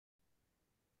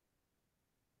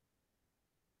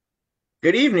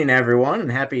Good evening, everyone,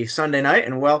 and happy Sunday night,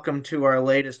 and welcome to our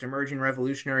latest Emerging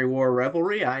Revolutionary War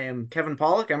Revelry. I am Kevin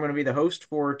Pollock. I'm going to be the host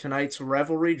for tonight's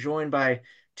revelry, joined by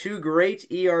two great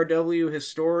ERW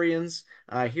historians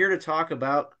here to talk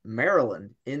about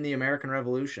Maryland in the American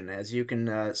Revolution. As you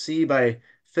can see by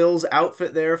Phil's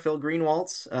outfit there, Phil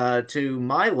Greenwaltz, to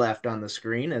my left on the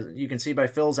screen, as you can see by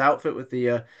Phil's outfit with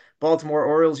the Baltimore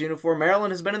Orioles uniform,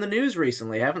 Maryland has been in the news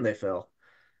recently, haven't they, Phil?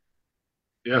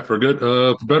 Yeah, for good,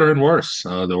 for better and worse.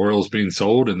 The Orioles being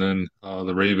sold, and then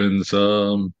the Ravens,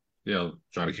 trying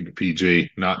to keep it PG,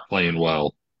 not playing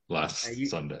well last You,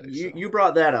 Sunday. you So you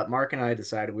brought that up. Mark and I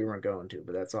decided we weren't going to,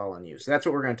 but that's all on you. So that's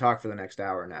what we're going to talk for the next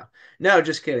hour now. No,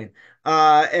 just kidding.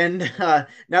 And now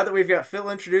that we've got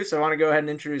Phil introduced, I want to go ahead and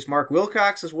introduce Mark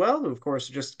Wilcox as well, who of course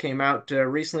just came out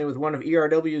recently with one of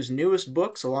ERW's newest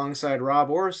books alongside Rob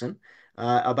Orison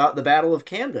about the Battle of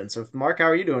Camden. So Mark, how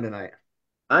are you doing tonight?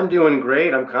 I'm doing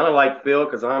great. I'm kind of like Phil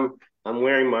because I'm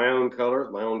wearing my own colors,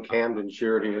 my own Camden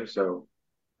shirt here, so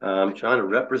I'm trying to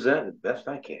represent as best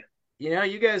I can. You know,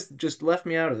 you guys just left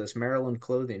me out of this Maryland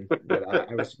clothing that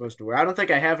I was supposed to wear. I don't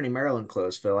think I have any Maryland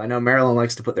clothes, Phil. I know Maryland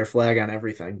likes to put their flag on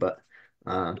everything, but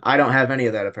I don't have any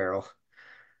of that apparel.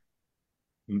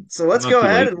 So let's not go too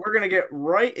ahead late. and we're going to get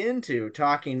right into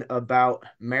talking about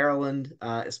Maryland,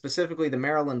 specifically the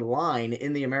Maryland Line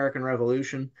in the American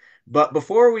Revolution. But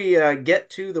before we get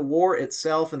to the war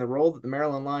itself and the role that the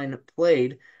Maryland Line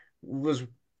played, was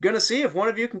going to see if one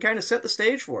of you can kind of set the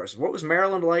stage for us. What was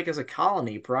Maryland like as a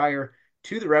colony prior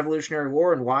to the Revolutionary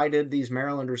War, and why did these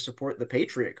Marylanders support the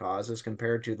Patriot cause as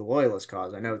compared to the Loyalist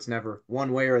cause? I know it's never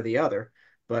one way or the other,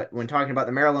 but when talking about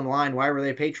the Maryland Line, why were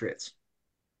they patriots?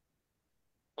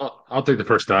 I'll take the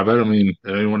first stab at it. I mean,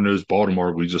 anyone knows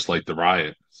Baltimore, we just like the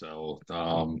riot. So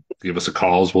give us a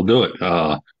calls, we'll do it.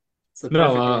 It's the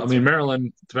No, perfect I mean answer.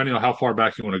 Maryland, depending on how far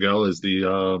back you want to go,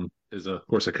 is of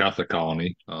course a Catholic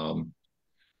colony.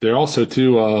 There also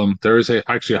too, there is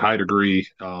actually a high degree,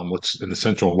 what's in the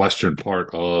central and western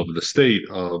part of the state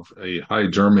of a high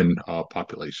German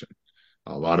population.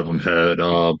 A lot of them had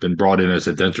been brought in as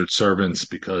indentured servants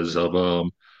because of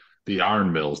the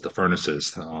iron mills, the furnaces.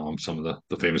 Some of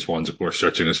the famous ones, of course,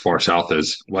 stretching as far south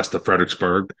as west of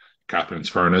Fredericksburg, Catherine's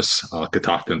Furnace,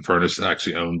 Catoctin Furnace,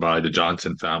 actually owned by the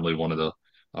Johnson family, one of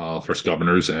the first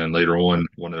governors, and later on,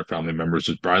 one of their family members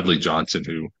was Bradley Johnson,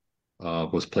 who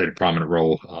was played a prominent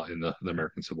role in the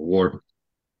American Civil War,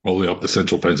 all the way up to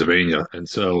central Pennsylvania. And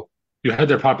so you had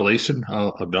their population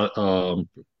of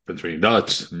Pennsylvania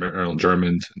Dutch, Maryland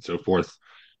Germans, and so forth.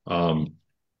 Um,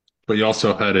 but you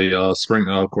also had a spring,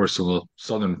 of course, in the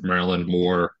southern Maryland,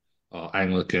 more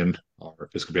Anglican or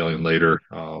Episcopalian later.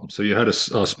 So you had a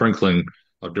sprinkling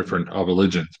of different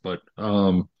religions. But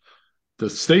the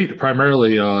state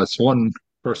primarily, it's one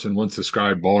person once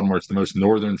described Baltimore as the most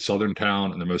northern southern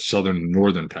town and the most southern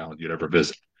northern town you'd ever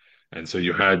visit. And so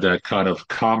you had that kind of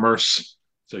commerce.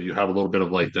 So you have a little bit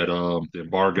of like that, the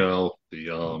embargo,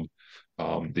 the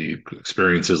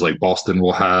experiences like Boston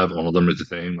will have on a limited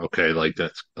thing. Okay, like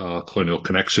that colonial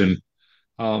connection.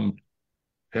 Um,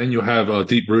 and you have a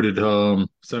deep-rooted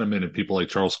sentiment in people like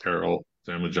Charles Carroll,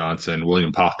 Samuel Johnson,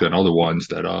 William Paca, and other ones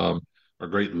that are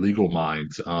great legal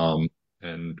minds.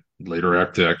 And later,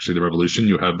 after actually the Revolution,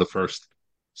 you have the first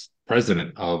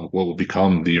president of what will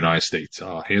become the United States,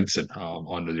 Hanson,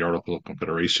 under the Articles of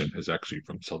Confederation, is actually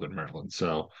from Southern Maryland.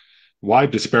 So,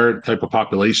 wide disparate type of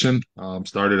population.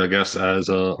 Started, I guess, as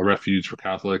a refuge for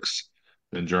Catholics,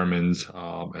 then Germans,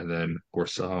 and then, of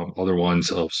course, other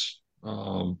ones of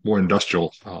more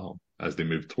industrial as they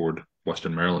moved toward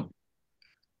Western Maryland.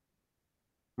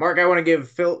 Mark, I want to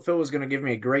give Phil was going to give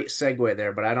me a great segue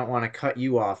there, but I don't want to cut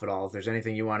you off at all. If there's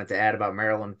anything you wanted to add about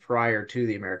Maryland prior to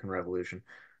the American Revolution,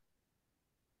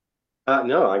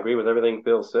 No, I agree with everything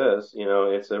Phil says.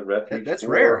 It's a refuge that's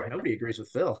rare. Nobody agrees with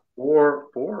Phil.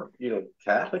 for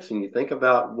Catholics, and you think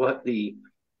about what the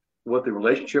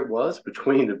relationship was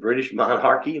between the British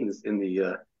monarchy in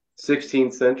the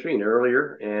 16th century and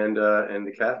earlier, and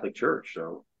the Catholic Church.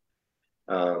 So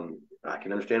I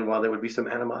can understand why there would be some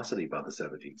animosity by the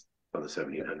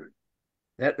 1700s.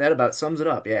 That about sums it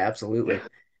up. Yeah, Yeah. absolutely.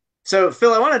 So,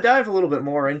 Phil, I want to dive a little bit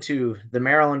more into the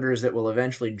Marylanders that will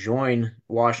eventually join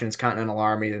Washington's Continental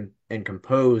Army and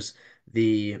compose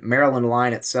the Maryland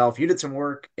line itself. You did some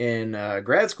work in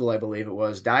grad school, I believe it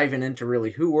was, diving into really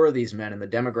who were these men and the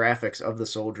demographics of the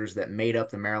soldiers that made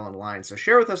up the Maryland line. So,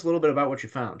 share with us a little bit about what you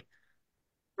found.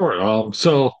 Sure.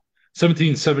 So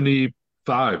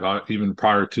 1775, even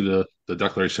prior to the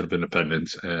Declaration of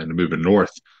Independence and moving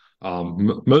north,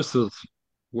 most of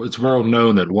it's well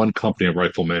known that one company of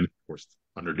riflemen, of course,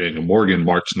 under Daniel Morgan,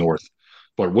 marched north,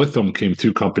 but with them came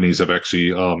two companies of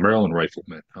actually Maryland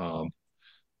riflemen.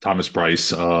 Thomas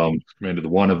Price commanded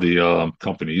one of the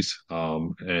companies,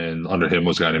 and under him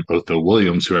was a guy named Otho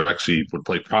Williams, who actually would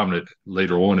play prominent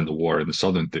later on in the war in the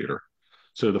Southern Theater.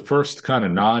 So the first kind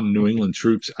of non-New England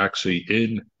troops actually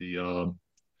in the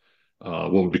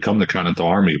what would become the Continental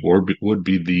Army would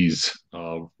be these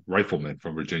riflemen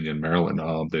from Virginia and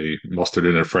Maryland. They mustered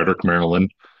in at Frederick,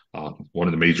 Maryland, one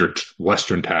of the major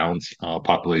western towns,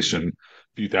 population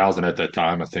a few thousand at that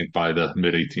time. I think by the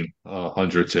mid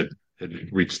 1800s,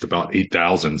 it reached about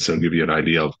 8,000. So give you an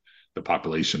idea of the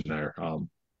population there.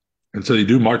 And so they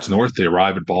do march north. They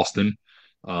arrive at Boston.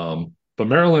 But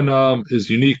Maryland is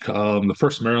unique. The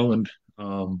first Maryland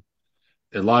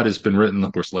a lot has been written,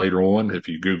 of course, later on. If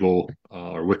you Google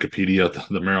or Wikipedia,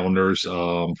 the Marylanders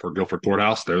for Guilford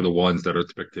Courthouse, they're the ones that are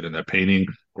depicted in that painting.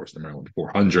 Of course, the Maryland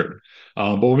 400.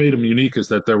 But what made them unique is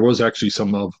that there was actually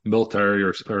some of military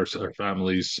or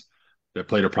families that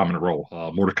played a prominent role.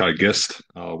 Mordecai Gist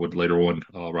would later on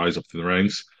rise up through the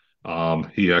ranks.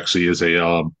 He actually is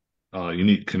a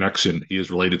unique connection. He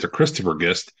is related to Christopher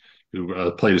Gist,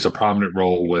 who played as a prominent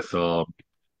role with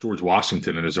George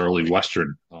Washington in his early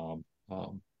Western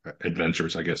um,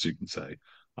 adventures, I guess you can say,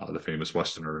 the famous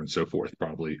Westerner and so forth.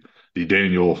 Probably the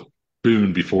Daniel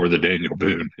Boone before the Daniel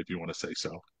Boone, if you want to say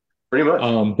so. Pretty much.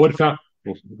 Um, what found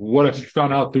what I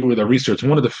found out through the research, I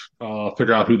wanted to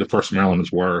figure out who the first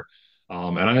Marylanders were,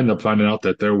 and I ended up finding out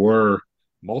that there were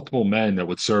multiple men that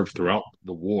would serve throughout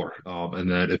the war, and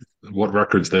that what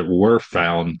records that were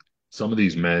found, some of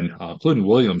these men, including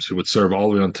Williams, who would serve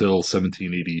all the way until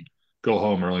 1780, go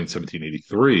home early in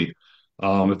 1783.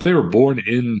 If they were born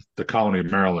in the colony of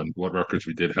Maryland, what records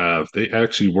we did have, they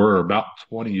actually were about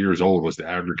 20 years old was the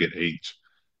aggregate age.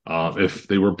 If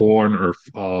they were born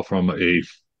or from a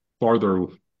farther,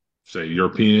 say,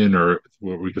 European or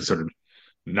what we consider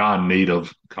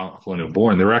non-native colonial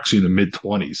born, they were actually in the mid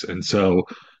 20s, and so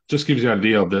just gives you an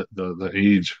idea of the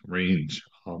age range.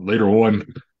 Later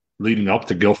on, leading up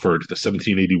to Guilford, the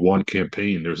 1781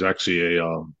 campaign, there's actually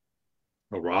a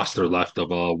roster left of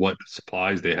what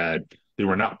supplies they had. They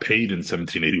were not paid in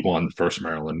 1781, the first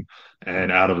Maryland,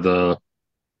 and out of the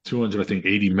 200, I think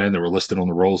 80 men that were listed on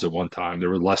the rolls at one time. There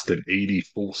were less than 80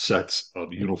 full sets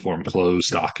of uniform clothes,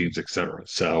 stockings, etc.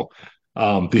 So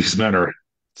these men are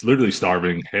literally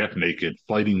starving, half naked,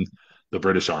 fighting the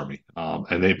British Army.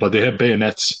 But they have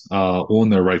bayonets on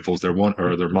their rifles. They're one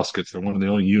or their muskets. They're one of the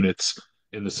only units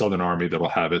in the Southern Army that will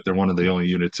have it. They're one of the only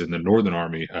units in the Northern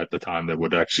Army at the time that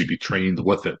would actually be trained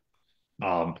with it.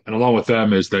 And along with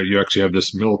them is that you actually have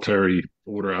this military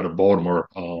order out of Baltimore,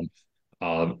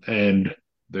 and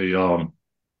they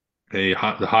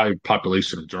the high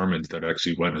population of Germans that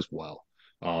actually went as well.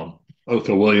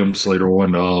 Otho Williams later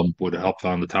on would help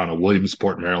found the town of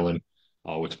Williamsport, Maryland,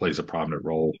 which plays a prominent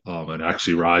role, and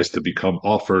actually rise to become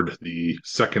offered the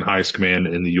second highest command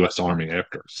in the U.S. Army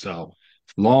after. So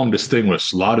long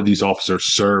distinguished. A lot of these officers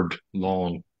served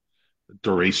long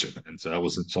duration, and so that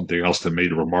was something else that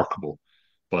made it remarkable.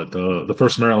 But the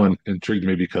first Maryland intrigued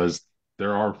me because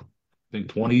there are, I think,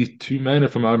 22 men,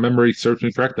 if my memory serves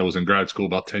me correct. That was in grad school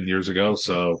about 10 years ago,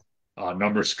 so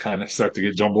numbers kind of start to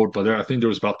get jumbled. But I think there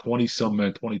was about 20 some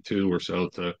men, 22 or so,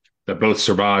 that both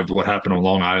survived what happened on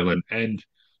Long Island and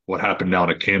what happened down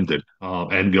at Camden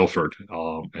and Guilford.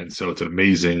 And so it's an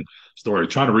amazing story,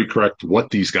 trying to recorrect what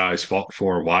these guys fought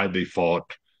for, why they fought,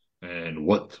 and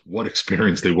what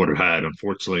experience they would have had.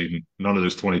 Unfortunately, none of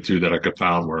those 22 that I could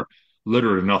found were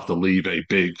literate enough to leave a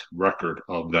big record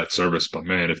of that service. But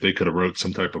man, if they could have wrote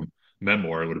some type of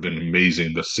memoir, it would have been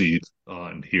amazing to see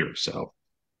and hear. So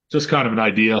just kind of an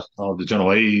idea of the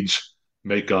general age,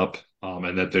 makeup,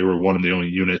 and that they were one of the only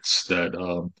units that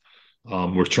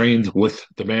were trained with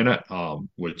the bayonet,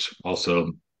 which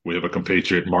also we have a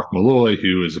compatriot, Mark Malloy,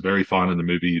 who is very fond of the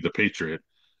movie The Patriot.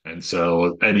 And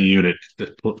so any unit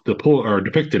that or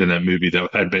depicted in that movie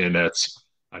that had bayonets,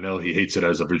 I know he hates it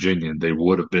as a Virginian. They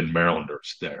would have been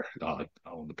Marylanders there on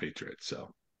the Patriot.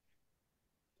 So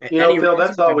Any Phil, that's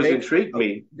reason to always make? intrigued Oh,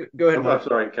 me. go ahead, I'm Mark.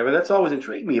 sorry, Kevin. That's always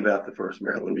intrigued me about the first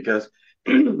Maryland because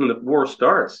when the war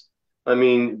starts, I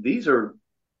mean, these are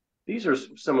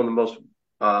some of the most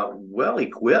well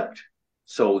equipped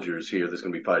soldiers here that's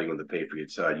going to be fighting on the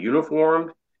Patriot side,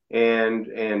 uniformed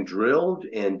and drilled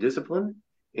and disciplined,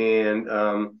 and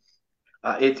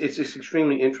it's just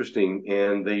extremely interesting.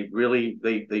 And they really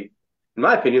in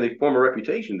my opinion, they form a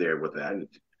reputation there with that. And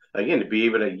again, to be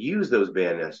able to use those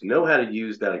bayonets, know how to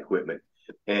use that equipment,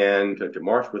 and to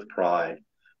march with pride.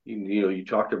 You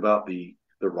talked about the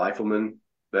riflemen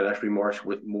that actually marched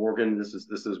with Morgan. This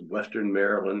is Western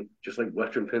Maryland, just like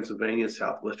Western Pennsylvania,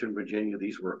 Southwestern Virginia.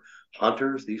 These were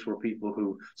hunters. These were people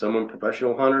who some were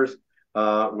professional hunters.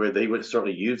 where they would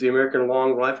certainly use the American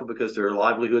long rifle because their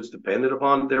livelihoods depended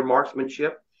upon their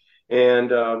marksmanship. And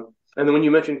then when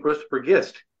you mentioned Christopher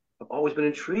Gist, I've always been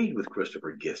intrigued with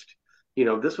Christopher Gist.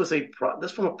 This was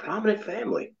this from a prominent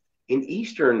family in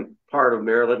eastern part of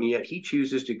Maryland, and yet he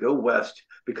chooses to go west,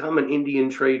 become an Indian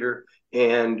trader,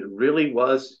 and really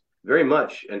was very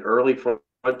much an early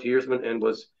frontiersman and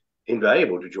was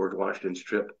invaluable to George Washington's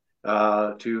trip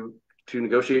to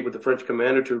negotiate with the French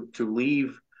commander to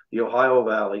leave the Ohio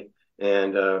Valley.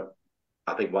 And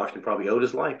I think Washington probably owed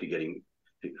his life to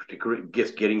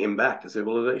getting him back to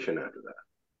civilization after that.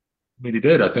 I mean, he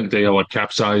did. I think they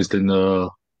capsized in the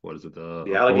what is it, The I forgot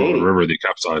what Allegheny, river they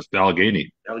capsized, the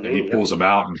Allegheny, and he Allegheny, yep. pulls them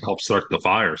out and helps start the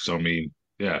fire. So I mean,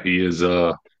 yeah, he is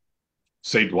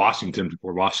saved Washington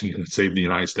before Washington saved the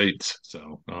United States.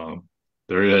 So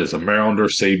there he is, a Marylander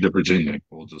saved a Virginia.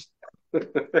 We'll just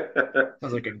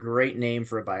Sounds like a great name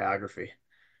for a biography.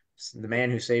 The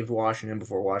man who saved Washington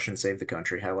before Washington saved the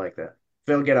country. I like that.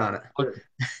 Phil, get on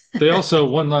They it. also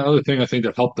one other thing I think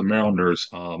that helped the Marylanders,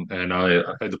 and I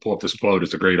had to pull up this quote.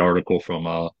 It's a great article from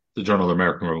the Journal of the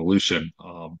American Revolution,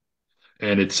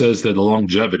 and it says that the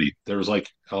longevity there was like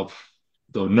of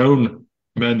the known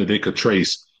men that they could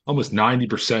trace, almost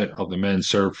 90% of the men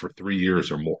served for 3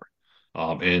 years or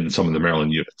more in some of the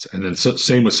Maryland units, and then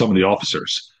same with some of the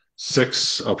officers.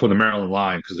 Six for the Maryland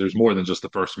line because there's more than just the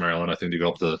First Maryland. I think they go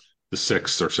up to the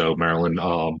sixth or so Maryland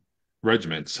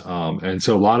regiments. And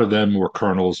so a lot of them were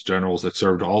colonels, generals that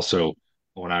served also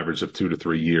on average of 2 to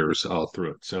 3 years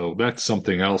through it. So that's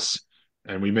something else.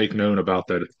 And we make known about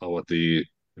that with the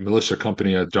militia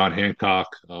company at John Hancock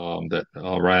that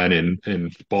ran in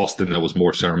Boston that was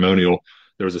more ceremonial.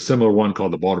 There was a similar one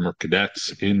called the Baltimore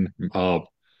Cadets in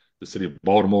the city of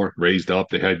Baltimore, raised up.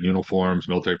 They had uniforms,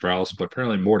 military prowess, but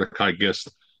apparently Mordecai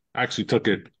Gist actually took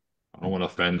it. I don't want to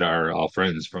offend our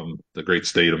friends from the great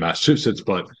state of Massachusetts,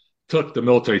 but took the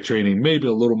military training maybe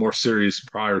a little more serious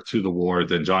prior to the war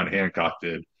than John Hancock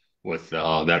did with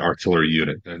that artillery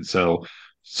unit. And so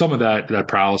some of that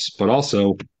prowess, but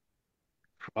also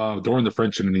during the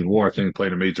French and Indian War, I think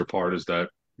played a major part is that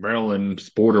Maryland's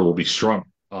border will be shrunk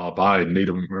by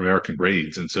Native American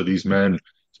raids. And so these men,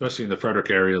 especially in the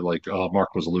Frederick area, like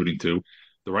Mark was alluding to,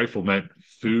 the rifle meant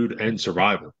food and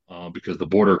survival because the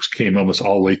border came almost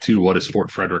all the way to what is Fort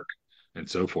Frederick and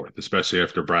so forth, especially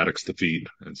after Braddock's defeat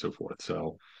and so forth.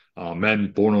 So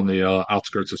men born on the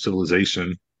outskirts of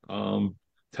civilization um,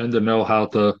 tend to know how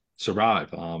to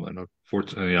survive. And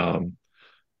unfortunately,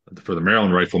 for the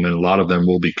Maryland riflemen, a lot of them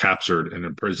will be captured and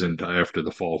imprisoned after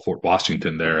the fall of Fort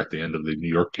Washington there at the end of the New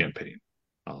York campaign,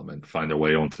 and find their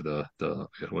way onto the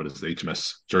what is the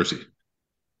HMS Jersey.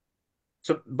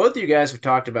 So both of you guys have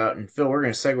talked about, and Phil, we're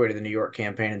going to segue to the New York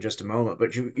campaign in just a moment,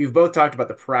 but you've both talked about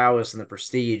the prowess and the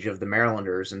prestige of the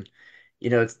Marylanders. And,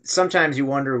 sometimes you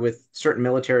wonder with certain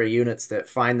military units that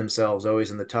find themselves always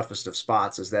in the toughest of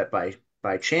spots, is that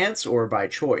by chance or by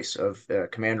choice of a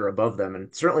commander above them?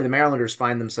 And certainly the Marylanders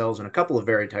find themselves in a couple of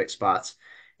very tight spots,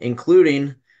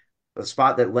 including a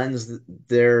spot that lends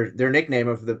their nickname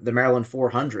of the Maryland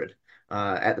 400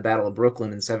 at the Battle of Brooklyn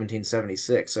in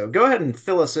 1776. So go ahead and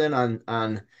fill us in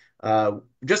on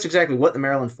just exactly what the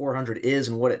Maryland 400 is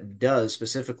and what it does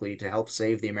specifically to help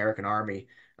save the American Army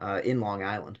in Long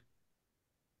Island.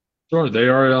 Sure, they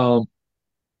are.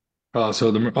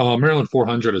 So the Maryland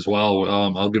 400 as well.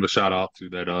 I'll give a shout out to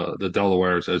that the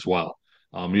Delawares as well.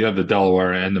 You have the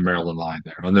Delaware and the Maryland line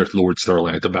there, and there's Lord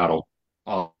Sterling at the battle.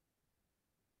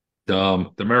 The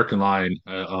American line.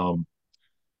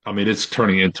 I mean, it's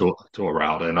turning into to a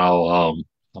rout, and I'll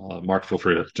Mark, feel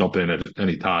free to jump in at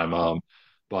any time.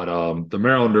 But the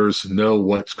Marylanders know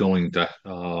what's going to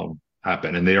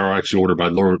happen, and they are actually ordered by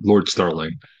Lord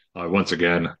Sterling. Once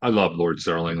again, I love Lord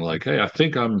Sterling. Like, hey, I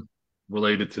think I'm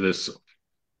related to this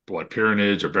what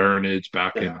peerage or baronage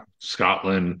back in Yeah.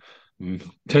 Scotland.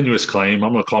 Tenuous claim.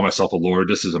 I'm going to call myself a lord.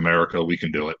 This is America. We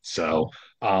can do it. So,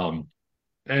 and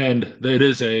it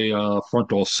is a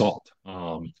frontal assault.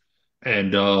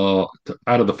 And out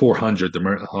of the 400,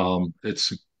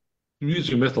 it's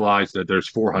usually mythologized that there's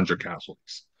 400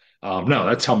 casualties. No,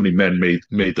 that's how many men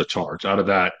made the charge. Out of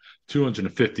that,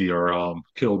 250 are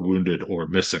killed, wounded, or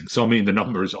missing. So I mean, the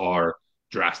numbers are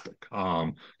drastic.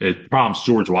 It prompts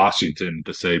George Washington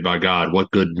to say, "By God,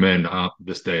 what good men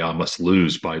this day I must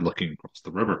lose by looking across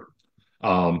the river."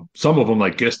 Some of them,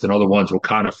 like Gist and other ones, will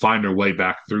kind of find their way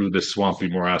back through this swampy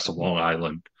morass of Long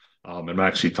Island. I'm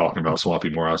actually talking about swampy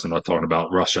morass. I'm not talking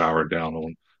about rush hour down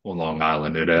on Long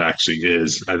Island. It actually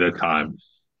is at that time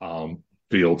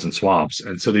fields and swamps,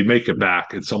 and so they make it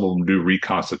back, and some of them do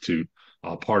reconstitute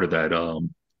part of that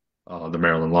the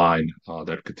Maryland line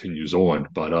that continues on.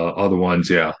 But other ones,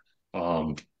 yeah.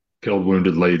 um, killed,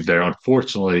 wounded, laid there.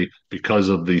 Unfortunately, because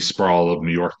of the sprawl of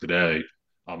New York today,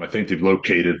 I think they've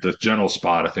located the general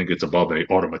spot. I think it's above a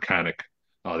auto mechanic.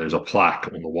 There's a plaque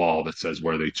on the wall that says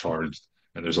where they charged,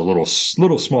 and there's a little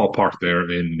small park there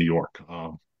in New York.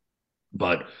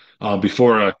 But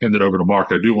before I hand it over to Mark,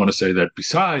 I do want to say that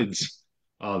besides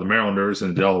the Marylanders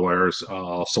and Delaware's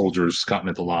soldiers,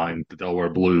 Continental Line, the Delaware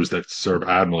Blues that serve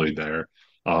admirably there,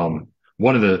 um,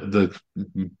 one of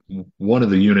one of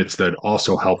the units that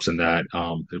also helps in that,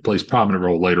 it plays prominent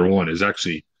role later on, is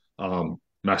actually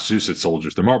Massachusetts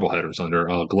soldiers, the Marbleheaders under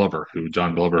Glover, who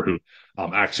John Glover, who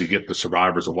actually get the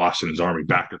survivors of Washington's army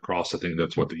back across. I think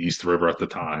that's what the East River at the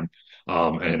time,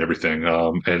 and everything.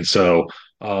 And so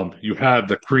you have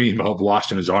the cream of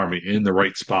Washington's army in the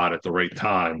right spot at the right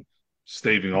time,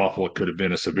 staving off what could have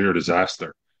been a severe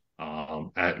disaster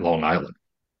at Long Island.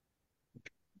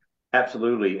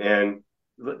 Absolutely. And,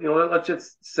 let's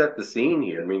just set the scene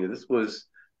here. I mean, this was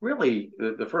really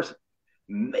the first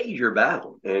major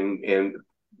battle, and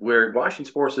where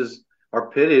Washington's forces are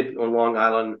pitted on Long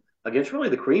Island against really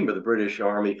the cream of the British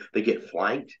Army. They get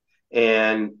flanked,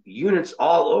 and units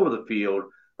all over the field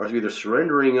are either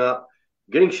surrendering up,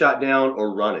 getting shot down,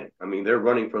 or running. I mean, they're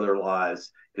running for their lives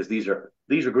because these are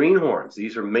greenhorns.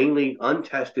 These are mainly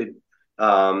untested,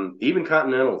 even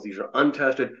Continentals. These are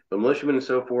untested, the militiamen and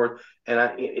so forth. And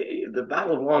the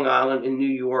Battle of Long Island in New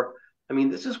York. I mean,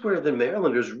 this is where the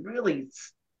Marylanders really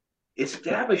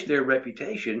established their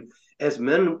reputation as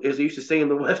men, as they used to say in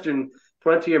the Western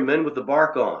frontier, men with the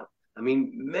bark on. I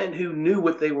mean, men who knew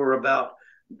what they were about.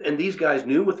 And these guys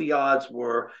knew what the odds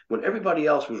were when everybody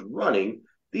else was running.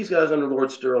 These guys under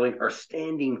Lord Sterling are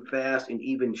standing fast and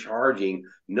even charging,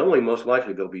 knowing most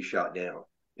likely they'll be shot down.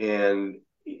 And,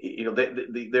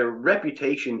 their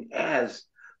reputation as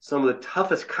some of the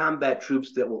toughest combat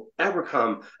troops that will ever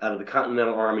come out of the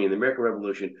Continental Army and the American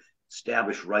Revolution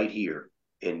established right here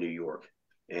in New York.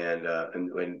 And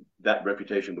that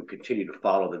reputation would continue to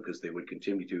follow them because they would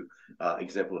continue to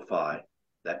exemplify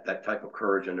that type of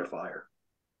courage under fire.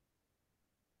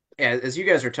 Yeah, as you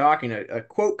guys are talking, a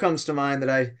quote comes to mind that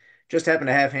I just happen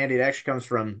to have handy. It actually comes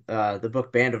from the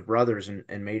book Band of Brothers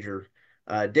and Major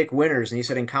Dick Winters, and he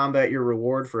said, "In combat, your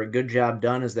reward for a good job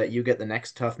done is that you get the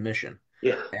next tough mission."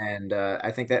 Yeah, And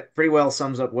I think that pretty well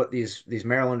sums up what these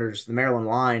Marylanders, the Maryland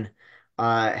Line,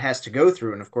 has to go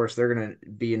through. And of course, they're going to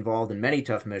be involved in many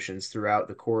tough missions throughout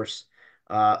the course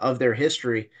of their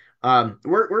history.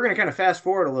 We're going to kind of fast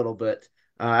forward a little bit.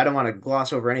 I don't want to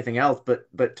gloss over anything else,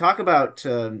 but talk about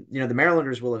the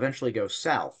Marylanders will eventually go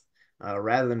south.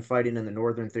 Rather than fighting in the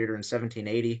Northern Theater in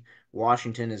 1780,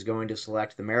 Washington is going to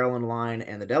select the Maryland Line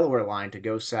and the Delaware Line to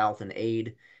go south and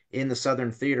aid in the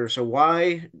Southern Theater. So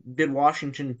why did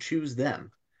Washington choose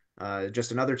them?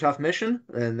 Just another tough mission,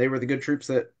 and they were the good troops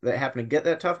that happened to get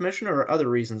that tough mission, or other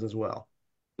reasons as well?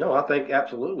 no, I think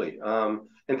absolutely.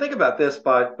 And think about this: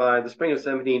 by the spring of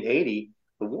 1780,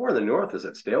 the war in the North is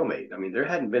at stalemate. I mean, there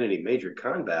hadn't been any major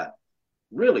combat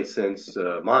really since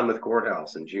Monmouth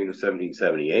Courthouse in June of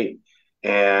 1778.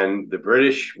 And the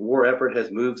British war effort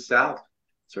has moved south.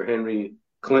 Sir Henry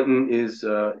Clinton is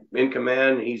in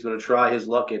command. He's going to try his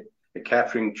luck at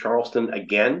capturing Charleston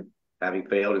again, having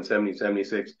failed in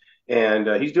 1776.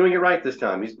 And he's doing it right this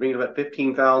time. He's bringing about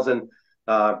 15,000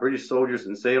 British soldiers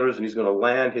and sailors, and he's going to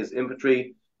land his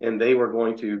infantry, and they were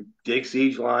going to dig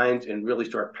siege lines and really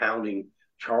start pounding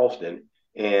Charleston.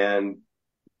 And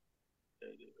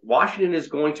Washington is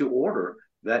going to order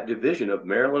that division of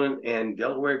Maryland and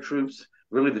Delaware troops,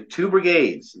 really the two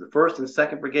brigades, the first and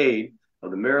second brigade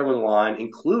of the Maryland line,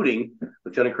 including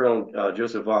Lieutenant Colonel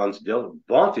Joseph Vaughn's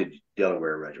vaunted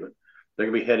Delaware regiment. They're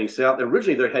going to be heading south.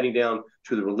 Originally, they're heading down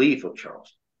to the relief of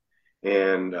Charleston.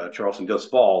 And Charleston does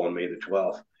fall on May the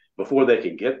 12th before they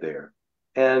can get there.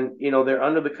 And, they're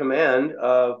under the command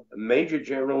of Major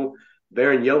General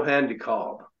Baron Johann de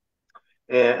Kalb.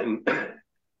 And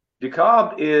de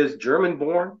Kalb is German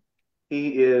born.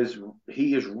 He is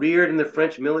reared in the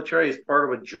French military as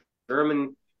part of a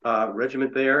German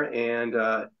regiment there,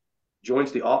 and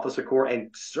joins the officer corps and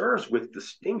serves with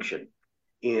distinction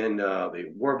in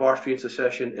the War of Austrian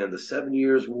Succession and the 7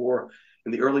 Years' War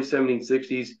in the early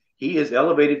 1760s. He is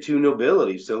elevated to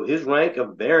nobility, so his rank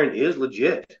of baron is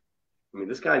legit. I mean,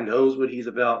 this guy knows what he's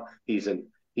about. He's a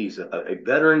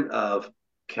veteran of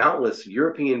countless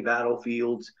European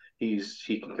battlefields. He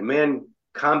can command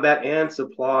combat and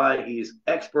supply. He's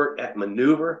expert at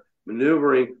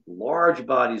maneuvering large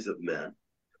bodies of men.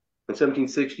 In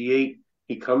 1768,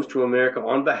 he comes to America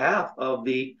on behalf of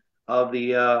the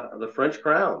French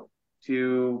crown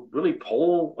to really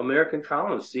poll American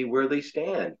colonists, see where they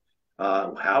stand.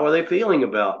 How are they feeling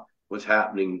about what's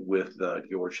happening with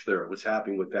George III, what's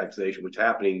happening with taxation, what's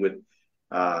happening with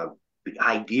uh, the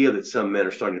idea that some men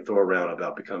are starting to throw around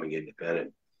about becoming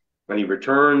independent. And he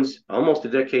returns almost a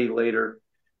decade later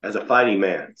as a fighting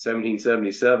man.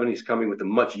 1777, he's coming with a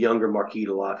much younger Marquis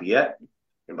de Lafayette.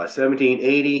 And by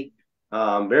 1780,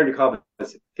 Baron de Kalb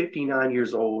is 59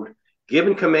 years old,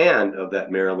 given command of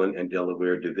that Maryland and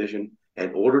Delaware division,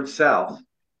 and ordered south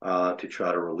to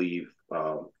try to relieve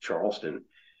Charleston.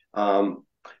 Um,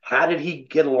 how did he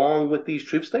get along with these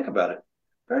troops? Think about it.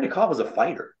 Baron de Kalb was a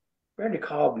fighter. Baron de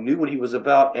Kalb knew what he was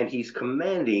about, and he's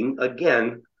commanding,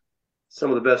 again, some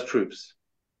of the best troops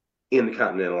in the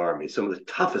Continental Army, some of the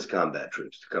toughest combat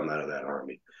troops to come out of that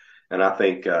army. And I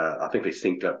think they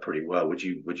synced up pretty well. Would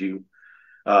you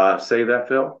say that,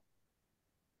 Phil?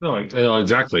 No,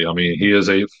 exactly. I mean, he is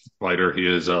a fighter. He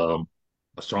is a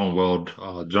strong-willed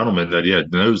gentleman that, yeah,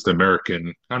 knows the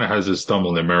American, kind of has his thumb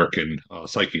on the American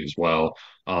psyche as well.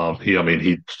 I mean,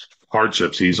 he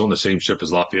hardships. He's on the same ship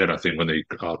as Lafayette, I think, when they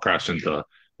crashed into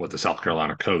the South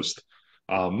Carolina coast.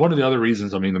 One of the other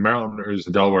reasons, I mean, the Marylanders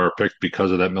and Delaware are picked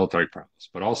because of that military prowess,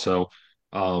 but also,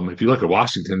 if you look at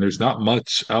Washington, there's not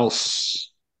much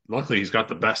else. Luckily, he's got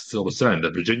the best still to send.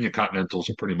 The Virginia Continentals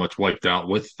are pretty much wiped out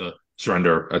with the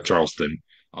surrender at Charleston,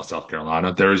 South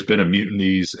Carolina. There's been a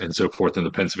mutinies and so forth in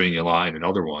the Pennsylvania line and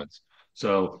other ones.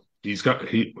 So who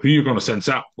are you going to send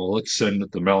south? Well, let's send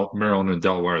the Maryland and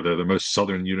Delaware. They're the most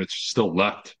southern units still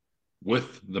left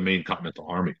with the main Continental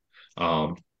Army.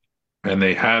 Um, and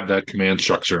they have that command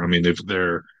structure. I mean,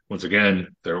 they're once again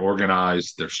they're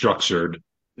organized, they're structured,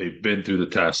 they've been through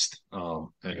the test,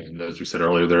 and as we said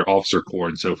earlier, their officer corps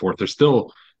and so forth. They're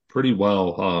still pretty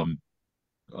well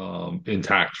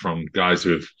intact from guys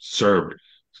who have served,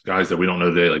 guys that we don't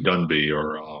know today, like Dunby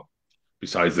or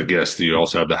besides the guests, you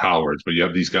also have the Howards, but you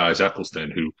have these guys,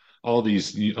 Eccleston, who all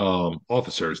these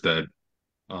officers that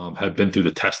have been through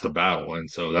the test of battle. And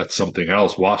so that's something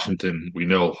else. Washington, we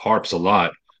know, harps a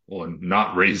lot on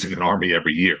not raising an army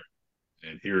every year.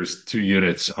 And here's two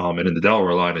units. And in the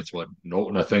Delaware line, it's what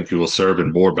Knowlton, I think, who will serve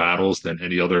in more battles than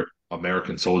any other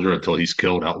American soldier until he's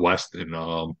killed out west in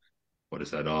what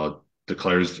is that?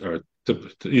 Declares or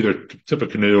either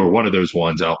Tippecanoe or one of those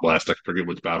ones out west. I forget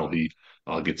which battle he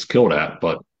gets killed at.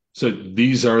 But so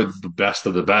these are the best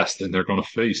of the best, and they're going to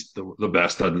face the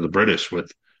best out of the British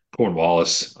with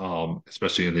Cornwallis,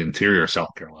 especially in the interior of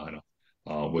South Carolina,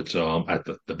 which at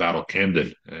the Battle of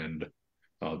Camden. And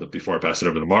before I pass it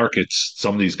over to Mark, it's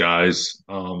some of these guys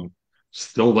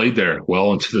still laid there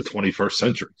well into the 21st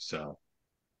century. So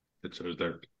it shows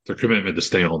their commitment to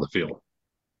staying on the field.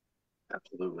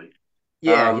 Absolutely.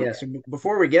 Yeah, Um, yeah. So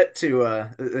before we get to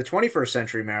the 21st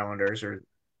century Marylanders or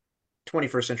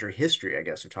 21st century history, I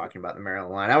guess, of talking about the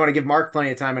Maryland line, I want to give Mark plenty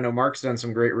of time. I know Mark's done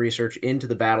some great research into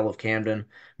the Battle of Camden.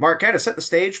 Mark, kind of set the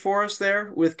stage for us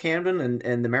there with Camden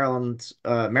and the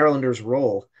Marylanders'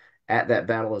 role at that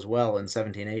battle as well in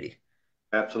 1780.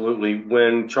 Absolutely.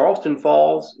 When Charleston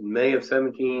falls in May of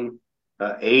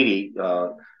 1780,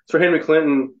 Sir Henry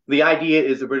Clinton, the idea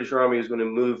is the British Army is going to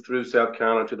move through South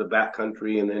Carolina to the back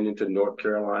country and then into North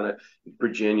Carolina,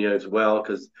 Virginia as well,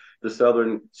 because the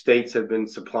southern states have been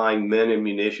supplying men and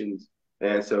munitions.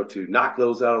 And so to knock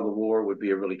those out of the war would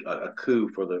be a coup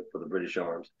for the British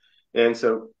arms. And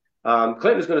so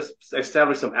Clinton is going to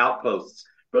establish some outposts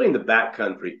really in the back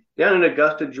country, down in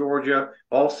Augusta, Georgia,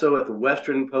 also at the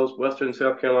western post, western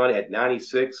South Carolina at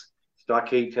 96,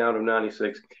 stockade town of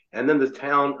 96, and then the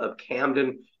town of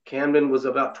Camden. Camden was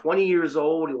about 20 years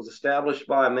old. It was established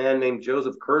by a man named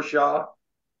Joseph Kershaw.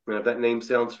 And if that name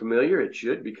sounds familiar, it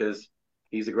should, because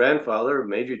he's the grandfather of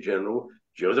Major General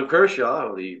Joseph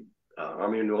Kershaw of the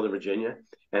Army of Northern Virginia.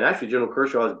 And actually, General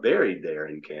Kershaw is buried there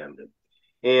in Camden.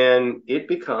 And it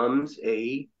becomes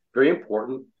a very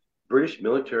important British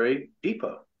military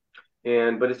depot,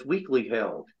 but it's weakly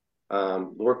held.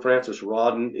 Lord Francis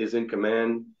Rawdon is in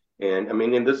command, and I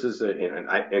mean, and this is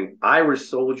an Irish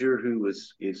soldier who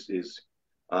is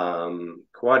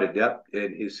quite adept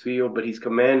in his field, but he's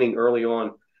commanding early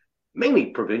on mainly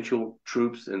provincial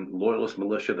troops and loyalist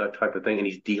militia, that type of thing, and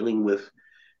he's dealing with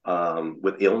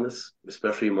illness,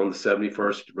 especially among the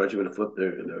 71st Regiment of Foot,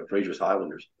 the Fraser's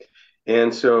Highlanders,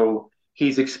 and so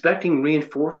he's expecting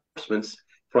reinforcements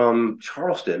from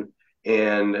Charleston,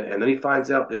 and then he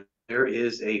finds out that there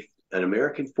is an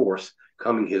American force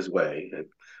coming his way. And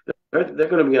they're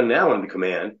going to be now under the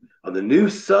command of the new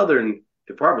Southern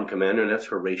Department commander, and that's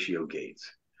Horatio Gates.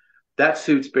 That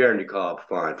suits Baron de Kalb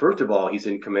fine. First of all, he's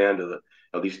in command of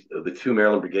the two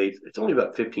Maryland brigades. It's only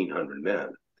about 1,500 men,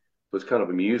 so it's kind of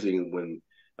amusing when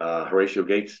Horatio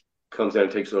Gates comes down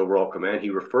and takes overall command. He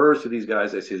refers to these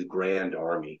guys as his Grand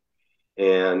Army,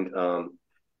 and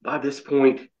By this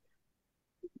point,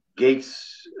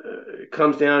 Gates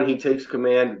comes down. He takes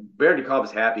command. Bernikov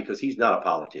is happy because he's not a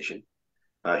politician.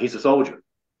 He's a soldier.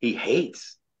 He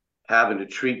hates having to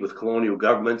treat with colonial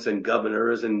governments and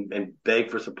governors and beg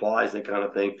for supplies and that kind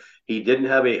of thing. He didn't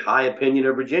have a high opinion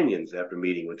of Virginians after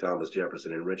meeting with Thomas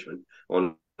Jefferson in Richmond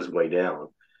on his way down.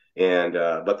 And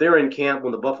but they're in camp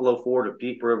on the Buffalo Ford of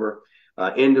Deep River,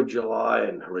 end of July,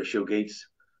 and Horatio Gates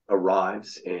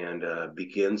arrives and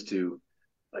begins to,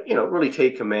 really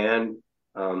take command.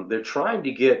 They're trying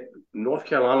to get North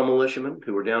Carolina militiamen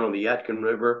who were down on the Yadkin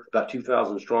River, about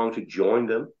 2,000 strong, to join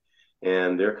them.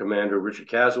 And their commander, Richard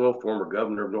Caswell, former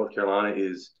governor of North Carolina,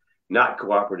 is not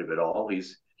cooperative at all.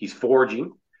 He's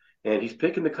foraging, and he's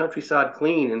picking the countryside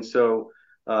clean. And so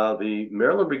the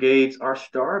Maryland brigades are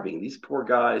starving. These poor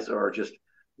guys are just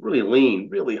really lean,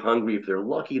 really hungry. If they're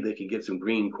lucky, they can get some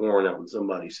green corn out in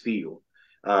somebody's field.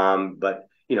 But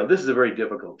this is a very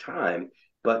difficult time.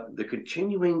 But they're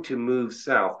continuing to move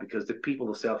south because the people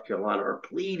of South Carolina are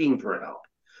pleading for help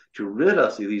to rid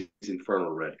us of these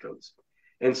infernal redcoats.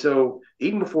 And so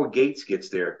even before Gates gets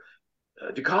there,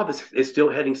 DeKalb is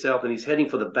still heading south, and he's heading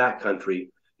for the backcountry,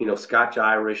 Scotch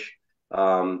Irish.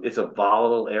 It's a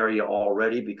volatile area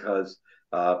already because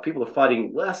people are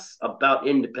fighting less about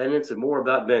independence and more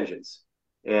about vengeance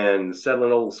and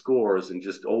settling old scores and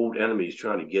just old enemies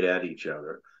trying to get at each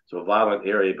other. So a violent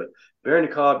area. But Baron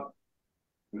DeKalb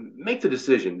make the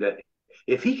decision that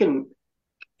if he can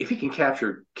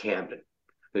capture Camden,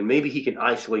 then maybe he can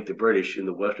isolate the British in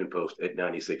the Western Post at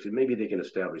 96, and maybe they can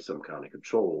establish some kind of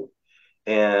control.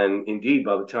 And indeed,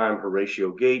 by the time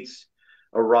Horatio Gates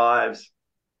arrives,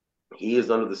 he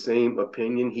is under the same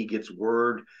opinion. He gets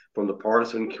word from the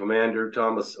partisan commander,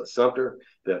 Thomas Sumter,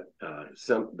 that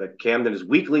Camden is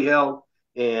weakly held,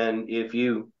 and if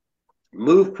you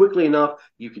move quickly enough,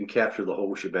 you can capture the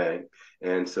whole shebang.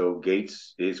 And so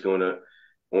Gates is going to,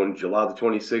 on July the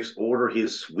 26th, order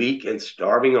his weak and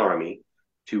starving army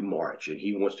to march. And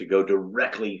he wants to go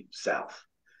directly south,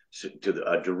 so to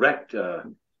a direct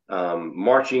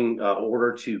marching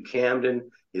order to Camden.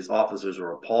 His officers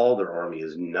are appalled. Their army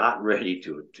is not ready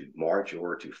to march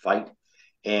or to fight.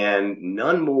 And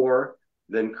none more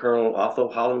than Colonel Otho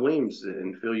Holland Weems.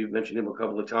 And Phil, you've mentioned him a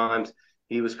couple of times.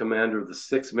 He was commander of the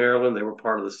 6th Maryland. They were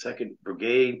part of the 2nd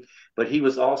Brigade, but he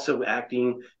was also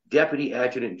acting deputy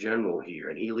adjutant general here.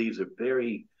 And he leaves a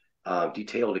very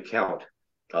detailed account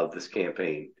of this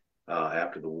campaign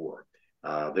after the war.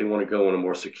 They want to go on a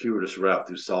more circuitous route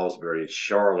through Salisbury and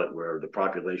Charlotte, where the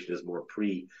population is more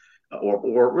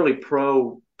or really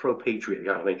pro patriot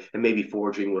kind of thing, and maybe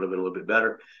foraging would have been a little bit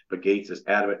better. But Gates is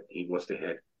adamant he wants to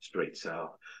head straight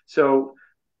south. So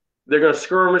they're going to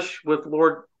skirmish with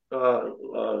Lord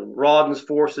Rawdon's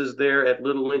forces there at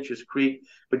Little Lynch's Creek.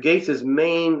 But Gates's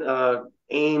main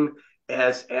aim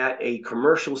as at a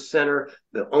commercial center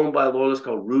that owned by loyalists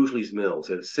called Rugeley's Mills.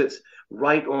 It sits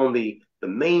right on the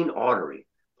main artery,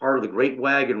 part of the Great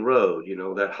Wagon Road,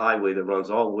 that highway that runs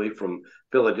all the way from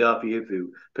Philadelphia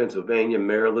through Pennsylvania,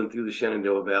 Maryland, through the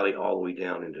Shenandoah Valley, all the way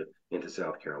down into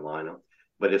South Carolina.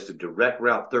 But it's a direct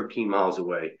route 13 miles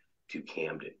away to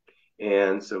Camden.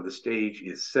 And so the stage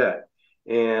is set.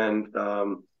 And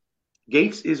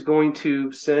Gates is going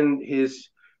to send his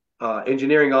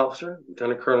engineering officer,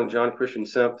 Lieutenant Colonel John Christian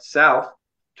south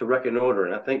to reconnoiter.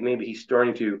 And I think maybe he's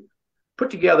starting to put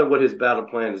together what his battle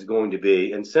plan is going to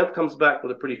be. And Semp comes back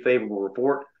with a pretty favorable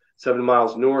report. 7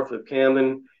 miles north of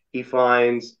Camden, he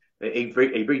finds a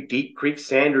very deep creek,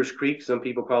 Sanders Creek. Some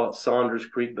people call it Saunders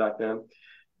Creek back then.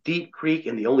 Deep creek,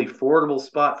 and the only fordable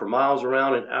spot for miles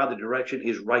around and out of the direction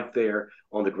is right there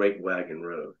on the Great Wagon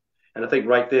Road. And I think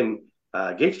right then,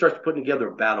 Gates starts putting together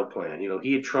a battle plan.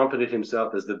 He had trumpeted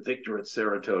himself as the victor at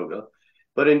Saratoga.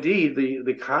 But indeed,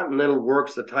 the Continental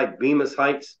Works, the type Bemis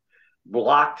Heights,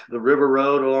 blocked the river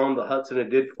road along the Hudson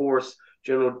and did force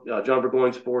General John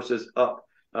Burgoyne's forces up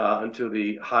into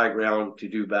the high ground to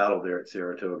do battle there at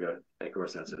Saratoga. And of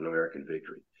course, that's an American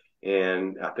victory.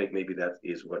 And I think maybe that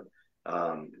is what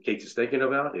Gates is thinking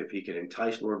about. If he can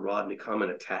entice Lord Rawdon to come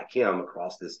and attack him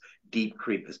across this deep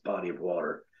creek, this body of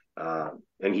water,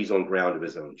 and he's on ground of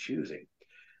his own choosing.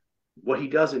 What he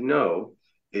doesn't know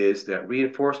is that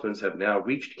reinforcements have now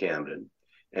reached Camden,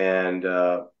 and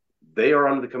they are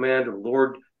under the command of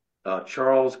Lord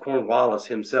Charles Cornwallis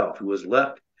himself, who has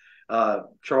left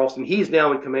Charleston. He's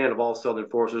now in command of all Southern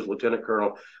forces. Lieutenant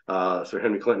Colonel Sir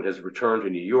Henry Clinton has returned to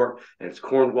New York, and it's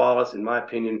Cornwallis, in my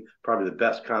opinion, probably the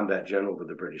best combat general that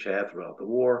the British had throughout the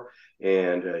war.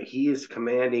 And he is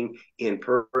commanding in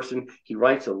person. He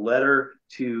writes a letter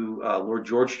to Lord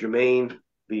George Germain,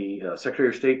 the Secretary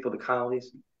of State for the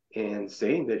Colonies, and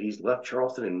saying that he's left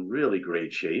Charleston in really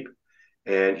great shape.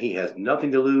 and he has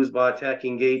nothing to lose by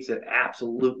attacking Gates and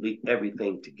absolutely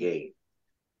everything to gain.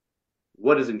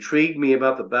 What has intrigued me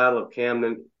about the Battle of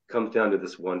Camden comes down to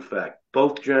this one fact.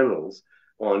 Both generals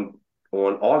on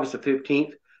August the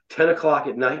 15th, 10 o'clock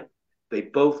at night, they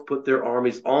both put their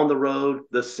armies on the road,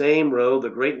 the same road, the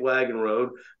Great Wagon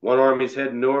Road. One army's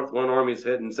heading north, one army's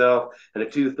heading south, and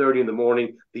at 2:30 in the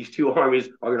morning, these two armies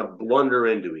are going to blunder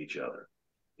into each other.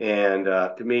 And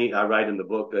to me, I write in the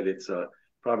book that it's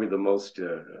probably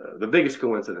the biggest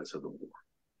coincidence of the war.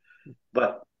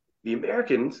 But the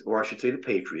Americans, or I should say the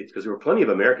Patriots, because there were plenty of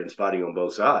Americans fighting on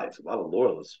both sides, a lot of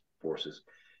loyalist forces,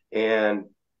 and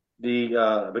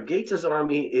but Gates's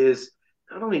army is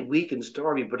not only weak and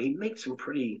starving, but he makes some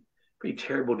pretty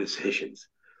terrible decisions.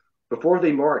 Before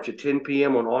they march at 10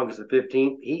 p.m. on August the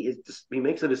 15th, he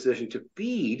makes a decision to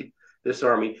feed this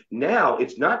army. Now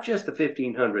it's not just the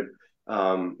 1,500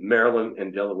 Maryland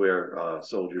and Delaware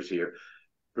soldiers here.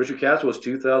 Richard Castle's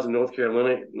 2,000 North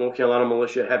Carolina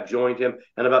militia have joined him,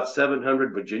 and about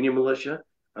 700 Virginia militia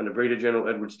under Brigadier General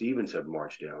Edward Stevens have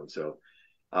marched down. So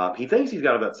he thinks he's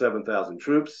got about 7,000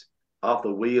 troops.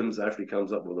 Arthur Williams actually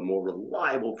comes up with a more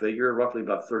reliable figure, roughly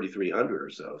about 3,300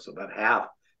 or so. So about half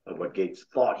of what Gates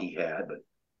thought he had, but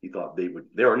he thought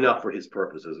they're enough for his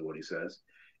purposes, is what he says.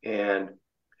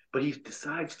 But he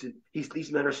decides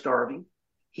these men are starving.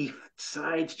 He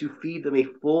decides to feed them a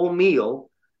full meal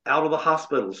out of the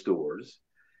hospital stores,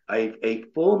 a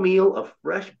full meal of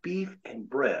fresh beef and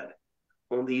bread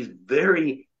on these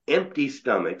very empty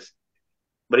stomachs.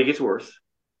 But it gets worse.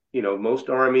 You know, most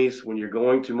armies, when you're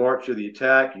going to march to the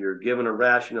attack, you're given a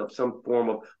ration of some form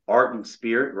of ardent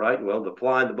spirit, right? Well, the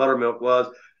fly in the buttermilk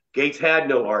was Gates had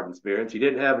no ardent spirits. He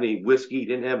didn't have any whiskey. He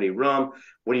didn't have any rum.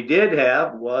 What he did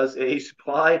have was a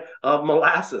supply of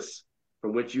molasses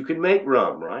from which you could make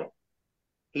rum, right?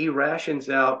 He rations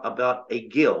out about a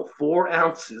gill, 4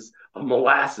 ounces of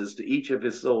molasses to each of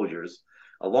his soldiers,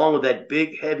 along with that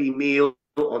big, heavy meal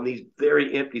on these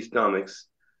very empty stomachs.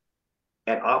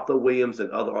 And Arthur Williams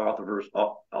and other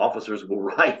officers will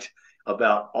write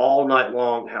about all night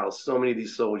long how so many of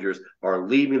these soldiers are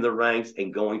leaving the ranks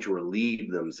and going to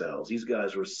relieve themselves. These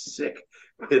guys were sick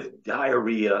with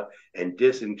diarrhea and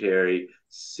dysentery,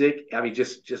 sick, I mean,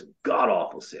 just god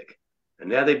awful sick. And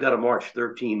now they've got to march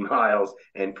 13 miles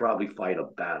and probably fight a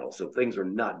battle. So things are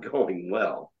not going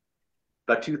well.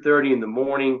 About 2:30 in the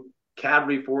morning,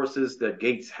 cavalry forces that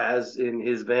Gates has in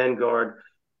his vanguard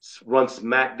run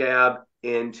smack dab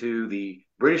into the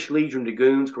British Legion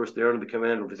Dragoons. Of course, they're under the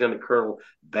command of Lieutenant Colonel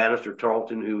Bannister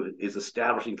Tarleton, who is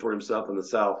establishing for himself in the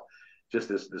South just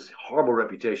this horrible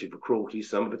reputation for cruelty.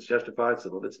 Some of it's justified,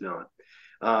 some of it's not.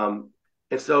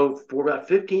 And so for about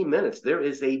 15 minutes, there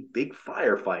is a big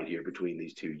firefight here between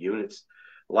these two units.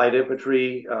 Light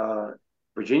infantry,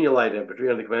 Virginia light infantry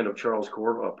under the command of Charles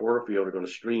Porterfield are going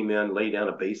to stream in, lay down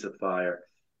a base of fire,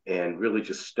 and really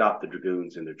just stop the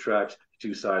dragoons in their tracks. The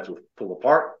two sides will pull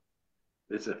apart.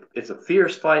 It's a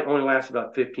fierce fight, only lasts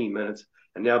about 15 minutes,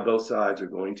 and now both sides are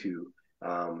going to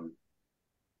kind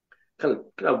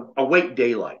of await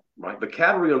daylight, right? But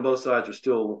cavalry on both sides are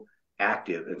still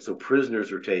active, and so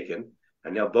prisoners are taken.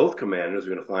 And now both commanders are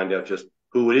going to find out just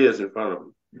who it is in front of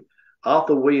them.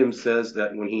 Arthur Williams says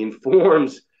that when he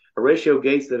informs Horatio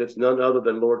Gates that it's none other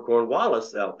than Lord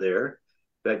Cornwallis out there,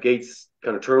 that Gates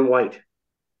kind of turned white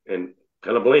and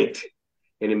kind of blinked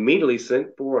and immediately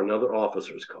sent for another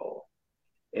officer's call.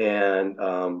 And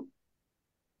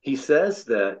he says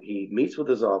that he meets with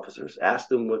his officers, asks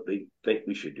them what they think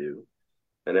we should do.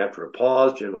 And after a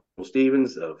pause, General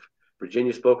Stevens of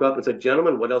Virginia spoke up and said,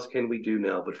 "Gentlemen, what else can we do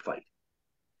now but fight?"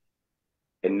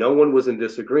 And no one was in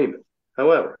disagreement.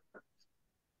 However,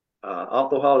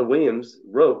 Arthur Holland Williams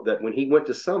wrote that when he went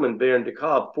to summon Baron de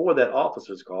Cobb for that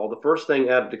officer's call, the first thing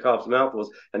out of de Cobb's mouth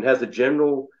was, "And has the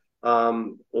general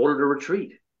ordered a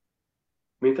retreat?"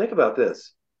 I mean, think about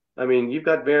this. I mean, you've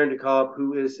got Baron de Cobb,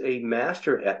 who is a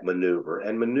master at maneuver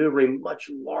and maneuvering much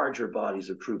larger bodies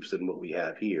of troops than what we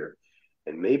have here.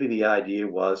 And maybe the idea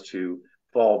was to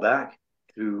fall back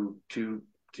to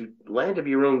land of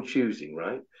your own choosing,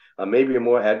 right? Maybe a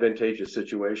more advantageous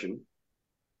situation.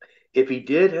 If he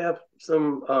did have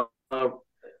some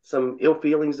ill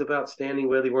feelings about standing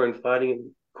where they were and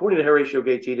fighting, according to Horatio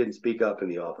Gates, he didn't speak up in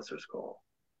the officer's call.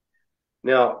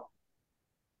 Now,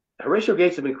 Horatio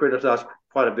Gates has been criticized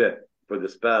quite a bit for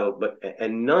this battle,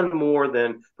 and none more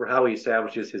than for how he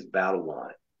establishes his battle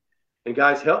line. And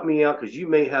guys, help me out because you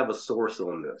may have a source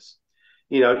on this.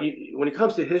 You know, when it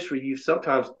comes to history,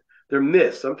 sometimes they're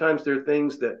myths. Sometimes they're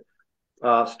things that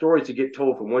stories that get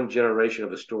told from one generation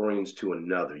of historians to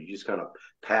another. You just kind of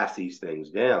pass these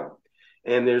things down.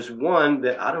 And there's one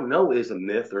that I don't know is a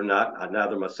myth or not,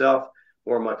 neither myself,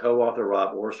 or my co-author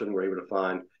Rob Orson were able to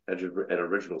find an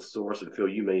original source. And Phil,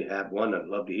 you may have one. I'd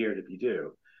love to hear it if you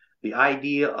do. The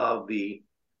idea of the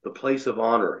place of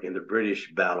honor in the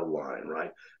British battle line,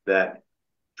 right? That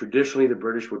traditionally the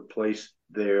British would place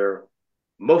their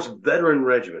most veteran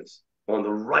regiments on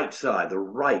the right side, the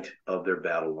right of their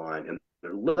battle line, and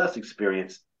their less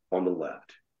experienced on the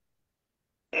left.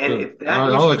 And So if that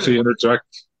is I'll actually true, interject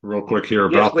real quick here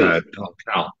yes, about please. that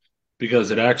count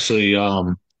because it actually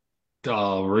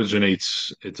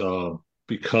originates. It's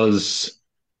because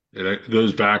it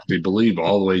goes back, they believe,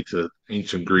 all the way to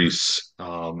ancient Greece,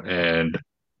 and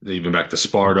even back to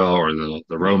Sparta or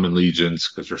the Roman legions,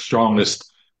 because your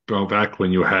strongest, going back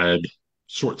when you had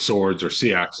short swords or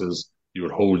sea axes, you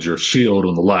would hold your shield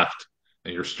on the left,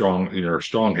 and your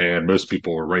strong hand. Most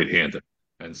people were right-handed,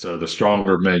 and so the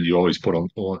stronger men you always put on,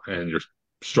 and your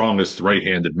strongest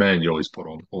right-handed men you always put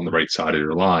on the right side of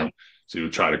your line. So you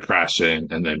would try to crash in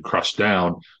and then crush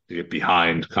down to get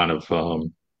behind, kind of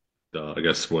I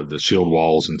guess what the shield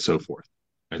walls and so forth.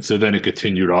 And so then it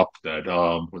continued up that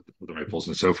with the rifles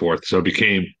and so forth. So it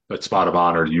became that spot of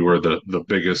honor. You were the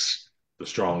biggest, the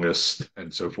strongest,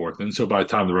 and so forth. And so by the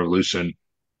time of the revolution,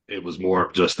 it was more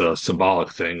of just a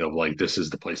symbolic thing of like this is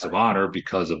the place of honor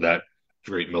because of that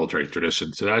great military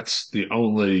tradition. So that's the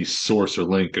only source or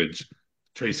linkage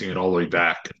tracing it all the way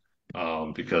back.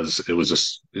 Because it was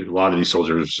just a lot of these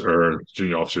soldiers or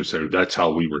junior officers said that's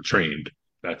how we were trained.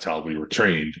 That's how we were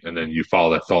trained. And then you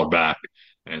follow that thought back,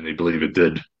 and they believe it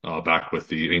did back with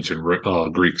the ancient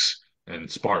Greeks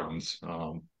and Spartans,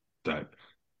 that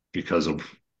because of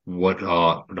what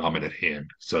Muhammad at hand.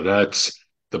 So that's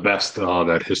the best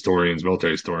that historians,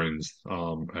 military historians,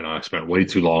 and I spent way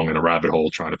too long in a rabbit hole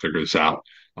trying to figure this out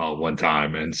one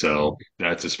time, and so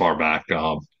that's as far back.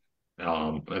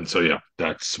 And so yeah,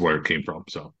 that's where it came from.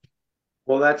 So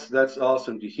Well, that's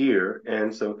awesome to hear.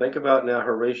 And so think about now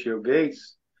Horatio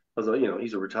Gates, as a,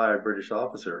 he's a retired British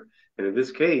officer. And in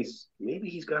this case, maybe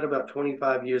he's got about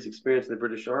 25 years experience in the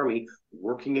British Army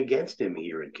working against him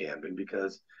here in Camden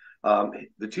because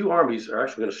the two armies are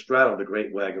actually going to straddle the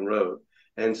Great Wagon Road.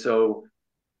 And so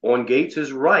on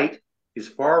Gates's right, his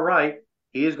far right,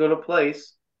 he is going to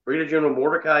place Brigadier General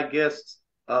Mordecai Gist's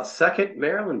 2nd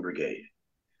Maryland Brigade.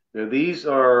 Now, these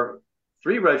are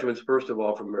three regiments, first of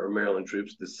all, from Maryland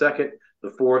troops: the second,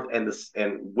 the fourth,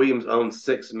 and Williams' own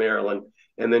 6th Maryland,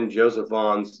 and then Joseph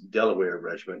Vaughn's Delaware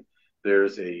Regiment.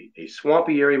 There's a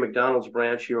swampy area McDonald's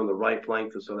branch here on the right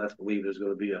flank, so that's believed there's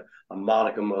going to be a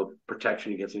modicum of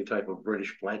protection against any type of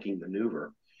British flanking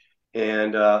maneuver.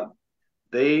 And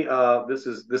this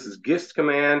is Gist's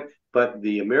command, but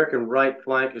the American right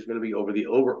flank is going to be under the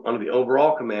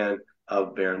overall command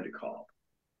of Baron de Kalb.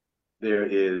 There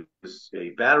is a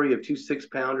battery of 2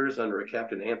 6-pounders under a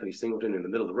Captain Anthony Singleton in the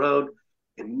middle of the road.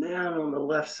 And then on the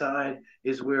left side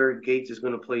is where Gates is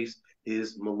going to place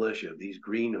his militia, these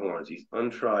greenhorns, these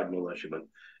untried militiamen.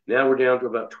 Now we're down to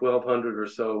about 1,200 or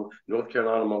so North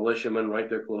Carolina militiamen right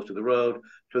there close to the road.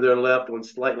 To their left, on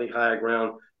slightly higher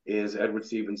ground, is Edward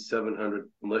Stevens' 700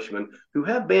 militiamen, who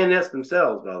have bayonets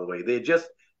themselves, by the way. They had just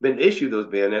been issued those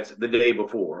bayonets the day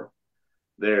before.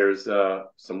 There's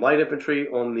some light infantry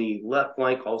on the left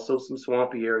flank, also some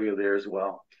swampy area there as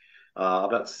well.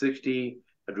 About 60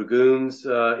 dragoons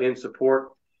in support.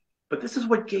 But this is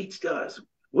what Gates does.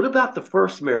 What about the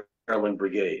 1st Maryland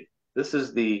Brigade? This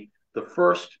is the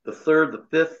 1st, the 3rd,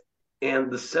 the 5th, and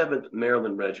the 7th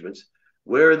Maryland regiments.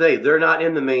 Where are they? They're not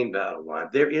in the main battle line.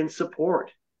 They're in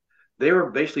support. They were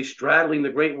basically straddling the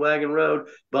Great Wagon Road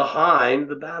behind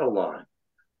the battle line.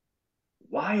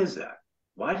 Why is that?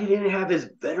 Why did he have his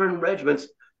veteran regiments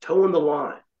toeing the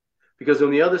line? Because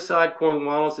on the other side,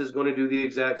 Cornwallis is going to do the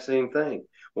exact same thing.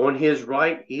 On his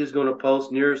right, he is going to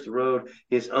post nearest the road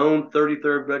his own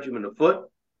 33rd Regiment of Foot.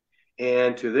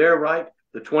 And to their right,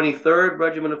 the 23rd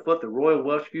Regiment of Foot, the Royal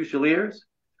Welsh Fusiliers,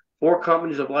 4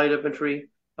 companies of light infantry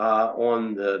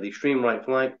on the extreme right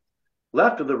flank.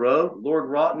 Left of the road, Lord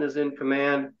Rawton is in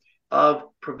command of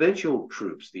provincial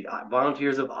troops, the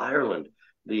Volunteers of Ireland,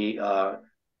 the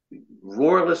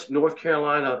Royalist North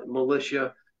Carolina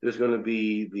militia. There's going to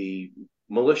be the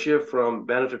militia from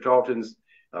Bannister Tarleton's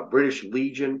British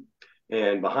Legion,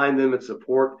 and behind them in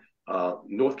support,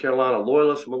 North Carolina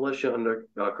Loyalist militia under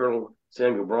Colonel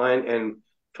Samuel Bryant. And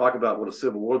talk about what a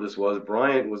civil war this was.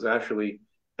 Bryant was actually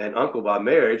an uncle by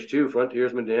marriage to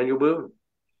frontiersman Daniel Boone.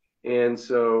 And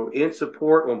so in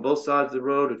support on both sides of the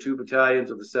road are 2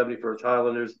 battalions of the 71st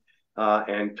Highlanders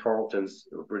and Tarleton's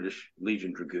British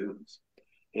Legion Dragoons.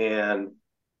 And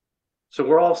so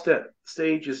we're all set.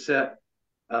 Stage is set.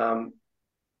 The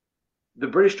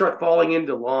British start falling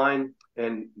into line.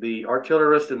 and the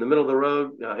artillerist in the middle of the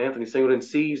road, Anthony Singleton,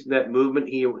 sees that movement.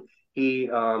 He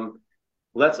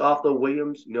lets Otho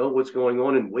Williams know what's going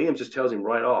on, and Williams just tells him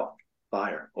right off,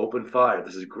 fire, open fire.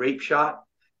 This is grape shot.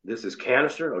 This is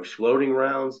canister, exploding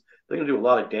rounds. They're going to do a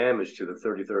lot of damage to the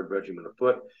 33rd Regiment of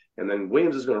Foot. And then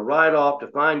Williams is going to ride off to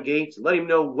find Gates, let him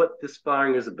know what this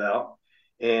firing is about.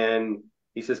 And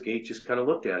he says Gates just kind of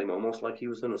looked at him almost like he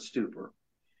was in a stupor.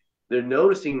 They're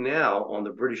noticing now on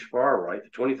the British far right, the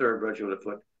 23rd Regiment of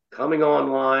Foot coming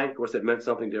online. Of course, that meant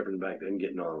something different back then,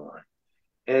 getting online.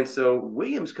 And so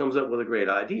Williams comes up with a great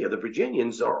idea. The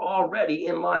Virginians are already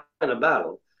in line of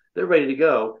battle. They're ready to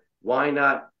go. Why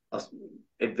not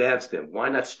advance them? Why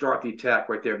not start the attack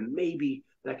right there? Maybe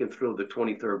that can throw the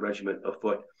 23rd Regiment of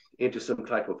Foot into some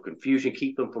type of confusion,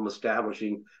 keep them from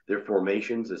establishing their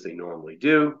formations as they normally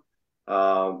do.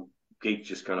 Gates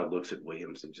just kind of looks at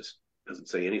Williams and just doesn't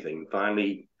say anything.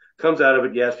 Finally, comes out of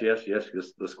it, yes,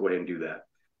 let's go ahead and do that.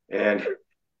 And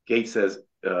Gates says,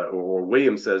 or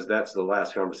Williams says, that's the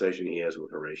last conversation he has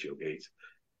with Horatio Gates.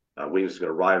 Williams is going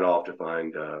to ride off to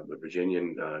find the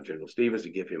Virginian General Stevens to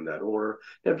give him that order.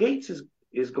 Now, Gates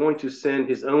is going to send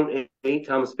his own aide,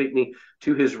 Thomas Pinckney,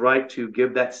 to his right to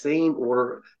give that same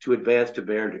order to advance to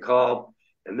Baron de Kalb.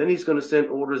 And then he's going to send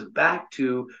orders back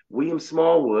to William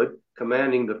Smallwood,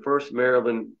 commanding the 1st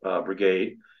Maryland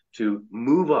Brigade, to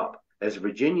move up. As the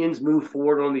Virginians move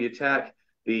forward on the attack,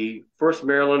 the 1st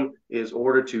Maryland is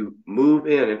ordered to move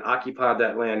in and occupy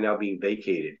that land now being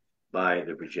vacated by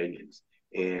the Virginians.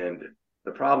 And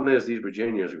the problem is these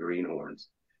Virginians are greenhorns,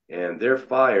 and their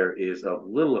fire is of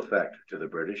little effect to the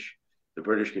British. The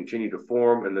British continue to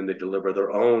form, and then they deliver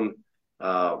their own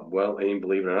well-aimed,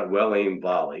 believe it or not, well-aimed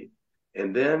volley.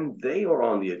 And then they are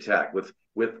on the attack with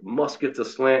muskets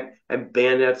aslant and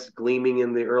bayonets gleaming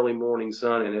in the early morning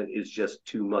sun, and it is just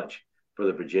too much for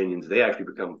the Virginians. They actually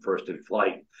become first in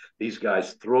flight. These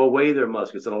guys throw away their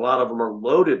muskets, and a lot of them are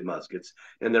loaded muskets,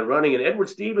 and they're running, and Edward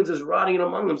Stevens is riding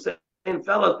among them saying,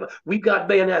 fellas, we've got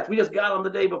bayonets. We just got them the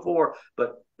day before,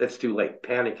 but that's too late.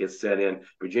 Panic has set in.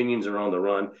 Virginians are on the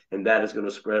run, and that is going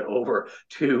to spread over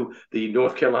to the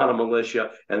North Carolina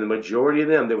militia. And the majority of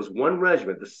them, there was one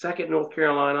regiment, the 2nd North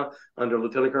Carolina, under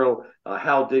Lieutenant Colonel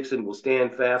Hal Dixon, will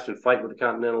stand fast and fight with the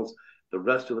Continentals. The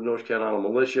rest of the North Carolina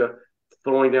militia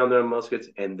throwing down their muskets,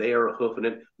 and they are hoofing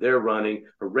it. They're running.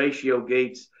 Horatio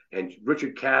Gates and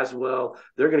Richard Caswell,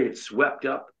 they're going to get swept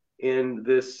up in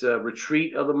this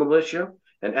retreat of the militia.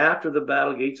 And after the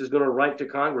battle, Gates is going to write to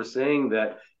Congress saying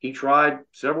that he tried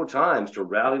several times to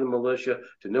rally the militia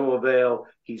to no avail.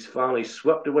 He's finally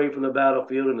swept away from the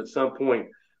battlefield, and at some point,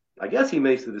 I guess he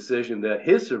makes the decision that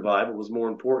his survival was more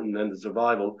important than the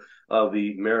survival of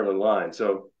the Maryland line.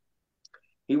 So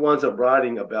he winds up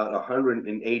riding about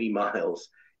 180 miles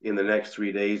in the next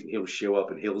 3 days, and he'll show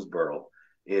up in Hillsborough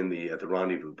at the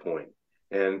rendezvous point.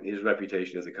 And his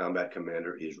reputation as a combat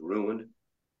commander is ruined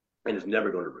and is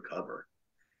never going to recover.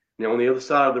 Now, on the other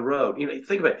side of the road,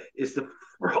 think about it. It's the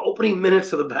opening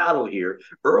minutes of the battle here,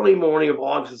 early morning of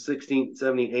August 16th,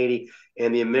 1780,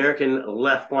 and the American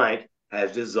left flank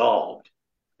has dissolved.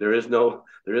 There is no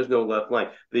left flank.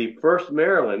 The 1st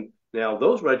Maryland, now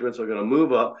those regiments are going to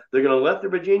move up. They're going to let the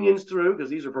Virginians through because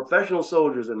these are professional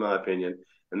soldiers, in my opinion.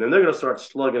 And then they're going to start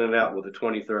slugging it out with the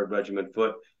 23rd Regiment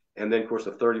Foot. And then, of course,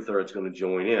 the 33rd is going to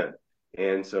join in.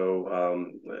 And so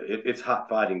it's hot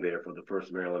fighting there for the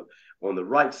 1st Maryland. On the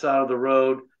right side of the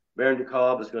road, Baron de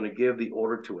Kalb is going to give the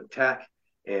order to attack.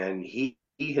 And he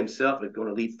himself is going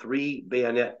to lead 3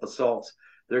 bayonet assaults.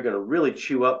 They're going to really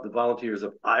chew up the volunteers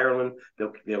of Ireland.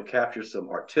 They'll capture some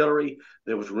artillery.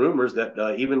 There was rumors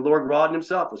that even Lord Rawdon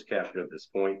himself was captured at this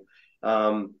point.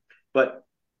 But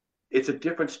it's a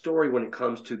different story when it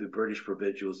comes to the British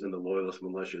provincials and the Loyalist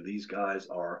militia. These guys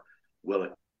are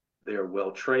they're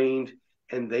well trained,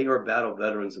 and they are battle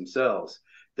veterans themselves.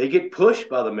 They get pushed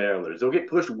by the Marylanders. They'll get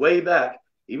pushed way back.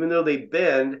 Even though they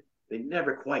bend, they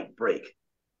never quite break,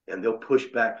 and they'll push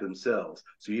back themselves.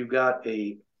 So you've got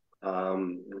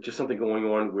just something going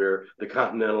on where the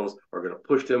Continentals are going to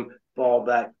push them, fall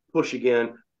back, push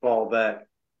again, fall back.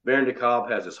 Baron de Kalb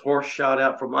has his horse shot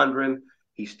out from under him.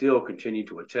 He still continued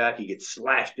to attack. He gets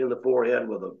slashed in the forehead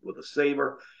with a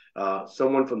saber.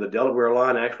 Someone from the Delaware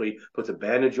line actually puts a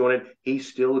bandage on it. He's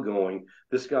still going.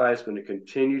 This guy is going to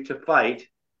continue to fight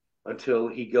until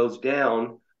he goes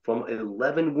down from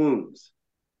 11 wounds.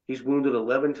 He's wounded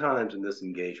 11 times in this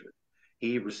engagement.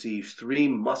 He receives 3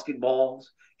 musket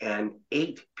balls and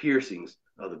 8 piercings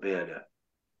of the bayonet.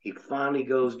 He finally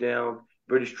goes down.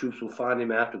 British troops will find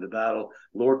him after the battle.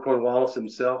 Lord Cornwallis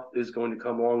himself is going to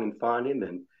come along and find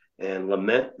him and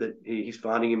lament that he's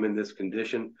finding him in this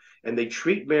condition. And they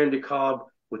treat Baron de Kalb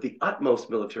with the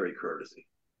utmost military courtesy.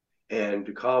 And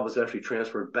DeKalb was actually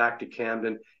transferred back to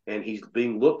Camden, and he's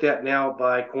being looked at now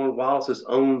by Cornwallis's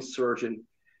own surgeon.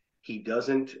 He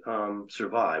doesn't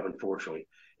survive, unfortunately,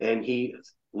 and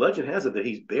legend has it that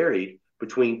he's buried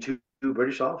between two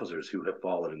British officers who have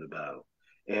fallen in the battle.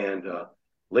 And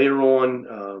later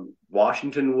on,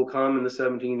 Washington will come in the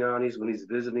 1790s when he's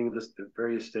visiting the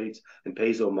various states and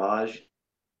pays homage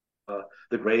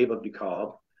the grave of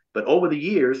DeKalb. But over the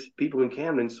years, people in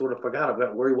Camden sort of forgot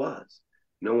about where he was.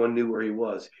 No one knew where he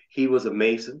was. He was a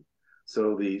Mason.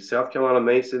 So the South Carolina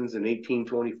Masons in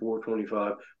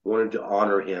 1824-25 wanted to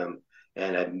honor him.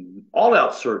 And an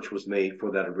all-out search was made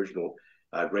for that original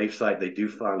gravesite. They do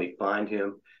finally find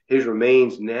him. His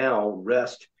remains now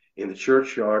rest in the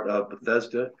churchyard of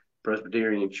Bethesda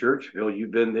Presbyterian Church. Bill,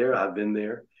 you've been there. I've been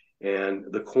there. And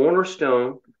the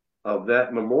cornerstone of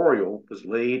that memorial was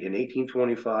laid in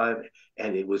 1825,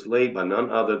 and it was laid by none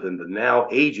other than the now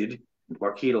aged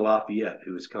Marquis de Lafayette,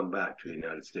 who has come back to the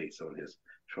United States on his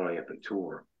triumphant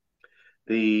tour.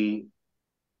 The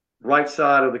right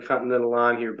side of the Continental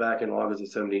Line here back in August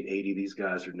of 1780, these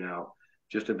guys are now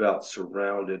just about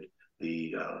surrounded.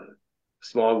 The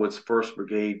Smallwood's 1st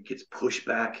Brigade gets pushed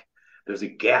back. There's a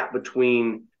gap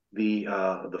between the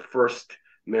 1st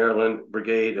Maryland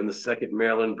Brigade and the 2nd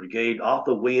Maryland Brigade.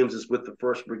 Arthur Williams is with the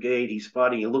 1st Brigade. He's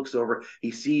fighting. He looks over.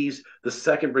 He sees the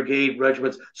 2nd Brigade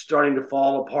regiments starting to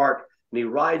fall apart. And he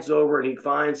rides over and he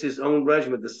finds his own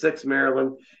regiment, the 6th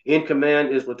Maryland. In command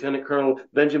is Lieutenant Colonel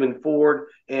Benjamin Ford.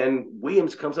 And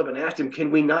Williams comes up and asks him, "Can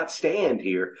we not stand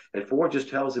here?" And Ford just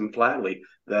tells him flatly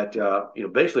that,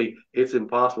 basically it's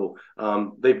impossible.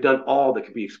 They've done all that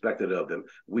could be expected of them.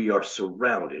 We are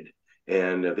surrounded,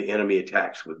 and the enemy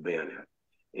attacks with bayonet.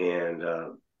 And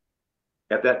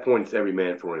at that point, it's every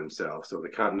man for himself. So the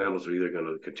Continentals are either going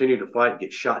to continue to fight,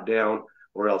 get shot down,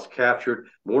 or else captured.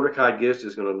 Mordecai Gist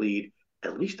is going to lead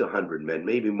at least 100 men,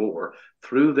 maybe more,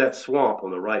 through that swamp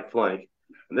on the right flank,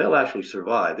 and they'll actually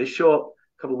survive. They show up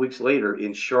a couple of weeks later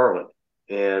in Charlotte,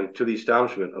 and to the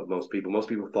astonishment of most people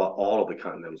thought all of the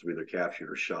Continentals were either captured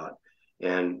or shot.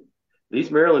 And these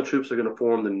Maryland troops are going to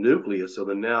form the nucleus of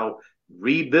the now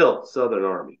rebuilt Southern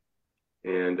Army,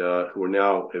 and who are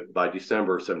now, by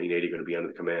December 1780, going to be under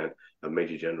the command of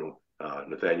Major General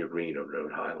Nathaniel Greene of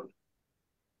Rhode Island.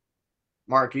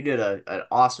 Mark, you did an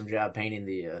awesome job painting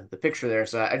the picture there.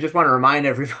 So I just want to remind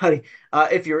everybody,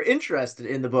 if you're interested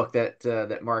in the book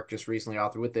that Mark just recently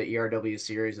authored with the ERW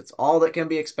series, it's All That Can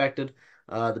Be Expected,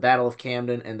 the Battle of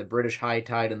Camden and the British High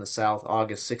Tide in the South,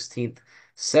 August 16th,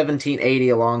 1780,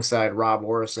 alongside Rob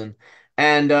Orrison.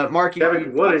 And Mark, you Kevin,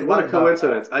 talked a what lot a about.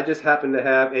 coincidence! I just happen to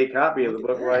have a copy of the Look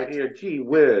at book right that. here. Gee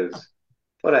whiz!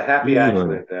 What a happy Yeah.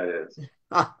 accident that is.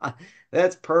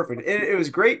 That's perfect. It was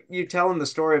great you telling the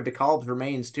story of DeKalb's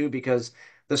remains too, because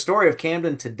the story of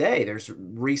Camden today, there's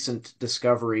recent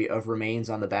discovery of remains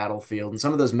on the battlefield, and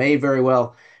some of those may very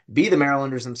well be the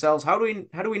Marylanders themselves. How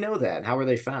do we know that? How were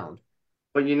they found?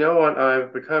 But you know what?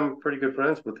 I've become pretty good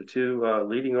friends with the two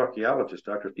leading archaeologists,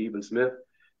 Dr. Stephen Smith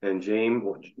and Jim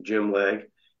Legg,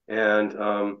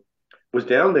 and was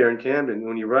down there in Camden.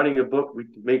 When you're writing a book,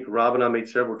 Rob and I made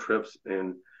several trips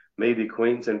and made the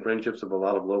acquaintance and friendships of a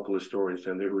lot of local historians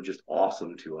down there who were just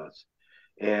awesome to us.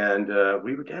 And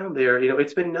we were down there.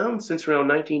 It's been known since around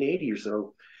 1980 or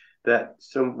so that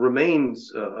some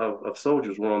remains of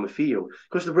soldiers were on the field. Of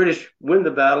course, the British win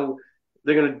the battle.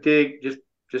 They're going to dig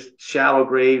just shallow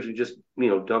graves and just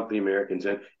dump the Americans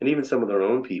in, and even some of their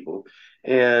own people.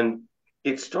 And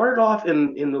it started off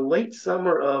in the late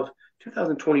summer of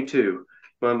 2022.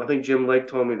 I think Jim Lake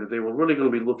told me that they were really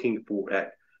going to be looking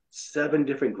at 7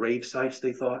 different grave sites,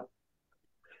 they thought,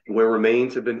 where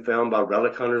remains have been found by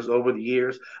relic hunters over the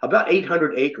years. About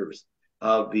 800 acres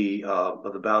of the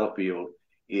battlefield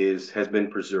has been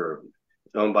preserved.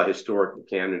 It's owned by Historic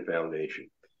Camden Foundation.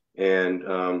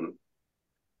 And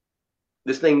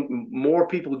this thing, more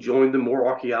people joined them, more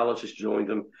archaeologists joined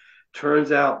them.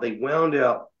 Turns out they wound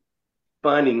up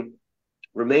finding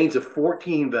remains of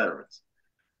 14 veterans.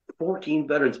 14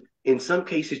 veterans, in some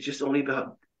cases, just only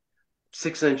about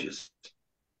 6 inches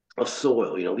of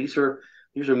soil. These are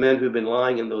men who've been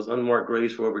lying in those unmarked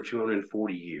graves for over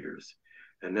 240 years,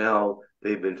 and now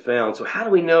they've been found. So how do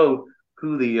we know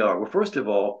who they are? Well, first of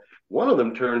all, one of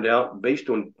them turned out, based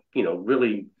on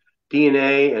really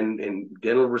DNA and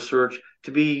dental research,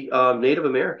 to be Native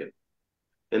American.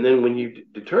 And then when you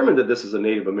determine that this is a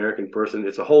Native American person,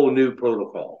 it's a whole new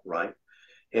protocol, right?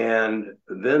 And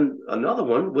then another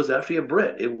one was actually a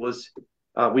Brit. It was,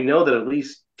 we know that at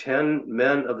least 10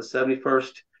 men of the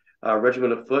 71st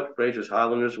Regiment of Foot, Fraser's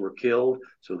Highlanders, were killed.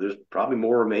 So there's probably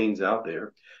more remains out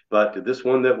there. But this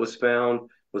one that was found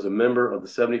was a member of the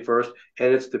 71st,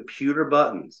 and it's the pewter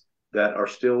buttons that are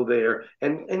still there.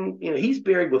 And he's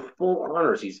buried with full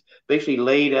honors. He's basically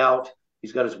laid out.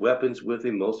 He's got his weapons with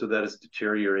him. Most of that is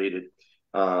deteriorated.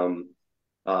 Um,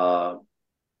 uh,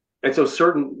 and so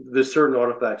there's certain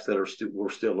artifacts that were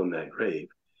still in that grave.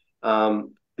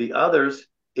 The others,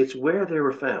 it's where they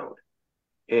were found,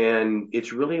 and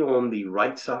it's really on the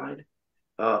right side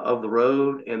of the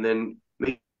road, and then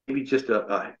maybe just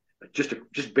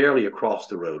barely across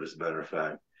the road, as a matter of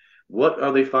fact. What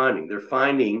are they finding? They're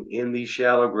finding in these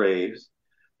shallow graves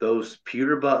those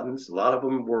pewter buttons. A lot of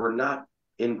them were not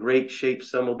in great shape.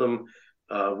 Some of them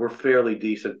were fairly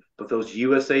decent, but those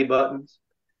USA buttons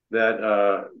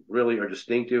that really are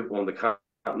distinctive on the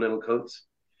Continental coats,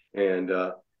 and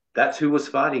that's who was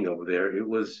fighting over there. It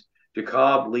was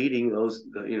DeKalb leading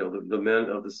the men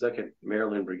of the Second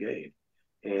Maryland Brigade,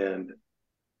 and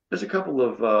there's a couple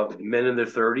of men in their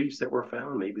 30s that were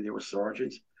found. Maybe they were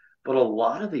sergeants, but a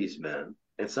lot of these men,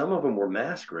 and some of them were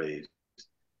mass graves.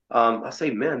 I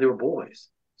say men, they were boys.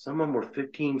 Some of them were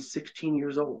 15, 16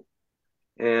 years old,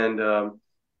 and uh,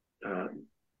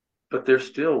 but they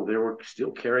were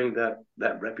still carrying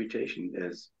that reputation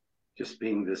as just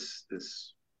being this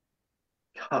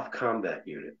tough combat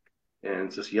unit, and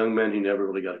it's just young men who never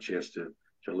really got a chance to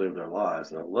live their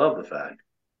lives. And I love the fact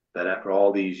that after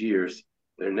all these years,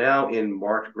 they're now in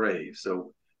marked graves.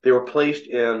 So they were placed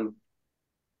in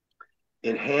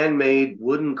handmade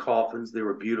wooden coffins. They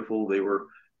were beautiful.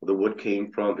 The wood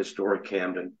came from historic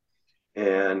Camden,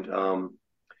 and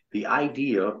the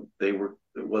idea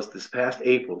it was this past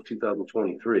April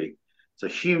 2023. It's a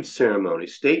huge ceremony,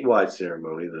 statewide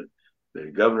ceremony.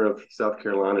 The governor of South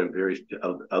Carolina and various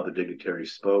other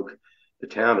dignitaries spoke. The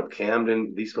town of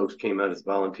Camden, these folks came out as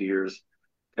volunteers,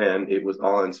 and it was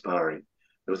awe inspiring.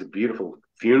 It was a beautiful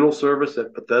funeral service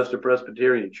at Bethesda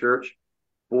Presbyterian Church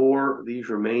for these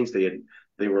remains.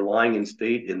 They were lying in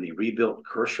state in the rebuilt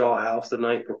Kershaw House the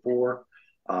night before.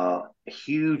 A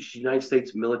huge United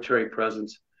States military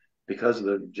presence because of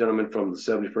the gentleman from the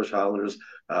 71st Highlanders.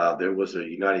 There was a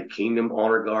United Kingdom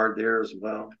honor guard there as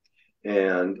well,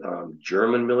 and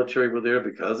German military were there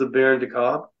because of Baron de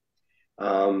Cobb.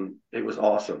 It was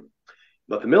awesome,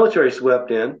 but the military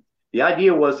swept in. The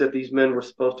idea was that these men were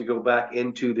supposed to go back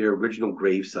into their original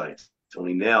grave sites.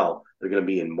 Only now they're going to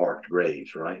be in marked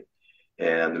graves, right?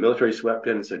 And the military swept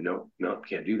in and said, no, no,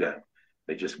 can't do that.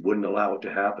 They just wouldn't allow it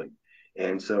to happen.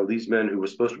 And so these men who were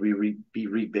supposed to be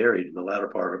reburied in the latter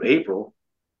part of April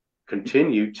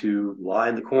continued to lie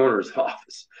in the coroner's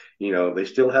office. They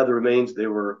still had the remains. They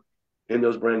were in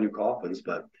those brand new coffins,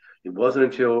 but it wasn't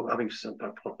until I think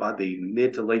by the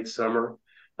mid to late summer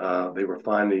they were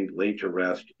finally laid to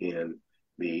rest in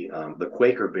the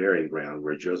Quaker burying ground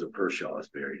where Joseph Kershaw is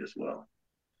buried as well.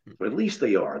 But at least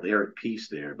they are. They are at peace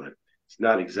there, but it's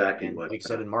not Yeah, exactly and what like you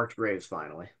said, in marked graves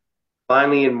finally.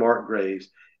 finally in marked graves.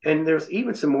 And there's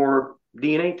even some more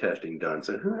DNA testing done.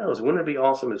 So who knows? Wouldn't it be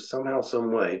awesome if somehow,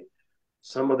 some way,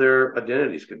 some of their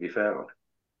identities could be found?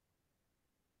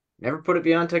 Never put it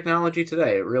beyond technology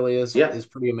today. It really Yeah. is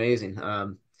pretty amazing.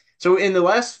 So in the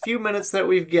last few minutes that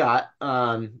we've got,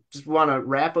 just want to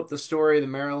wrap up the story of the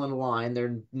Maryland Line.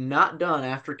 They're not done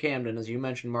after Camden, as you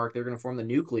mentioned, Mark. They're going to form the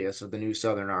nucleus of the new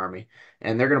Southern Army,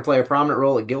 and they're going to play a prominent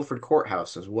role at Guilford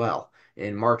Courthouse as well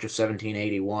in March of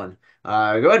 1781. Go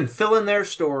ahead and fill in their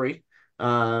story.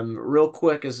 Real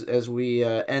quick as we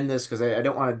end this, because I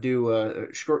don't want to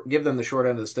give them the short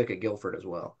end of the stick at Guilford as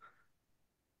well.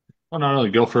 Well, not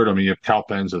only Guilford, I mean, you have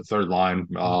Cowpens, the third line,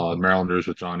 Marylanders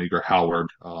with John Eager Howard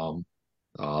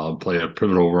play a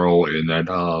pivotal role in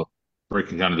that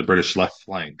breaking down of the British left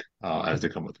flank as they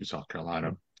come up through South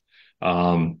Carolina.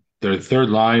 Their third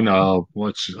line,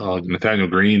 which Nathaniel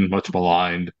Greene, much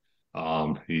maligned.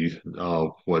 He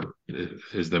what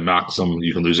is the maxim?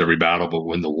 You can lose every battle, but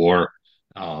win the war.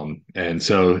 And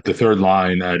so the third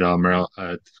line at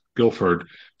Guilford,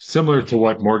 similar to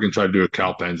what Morgan tried to do at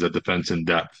Cowpens, at defense in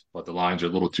depth, but the lines are a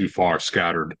little too far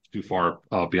scattered, too far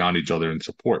beyond each other in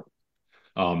support.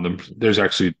 There's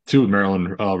actually two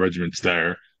Maryland regiments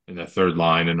there in that third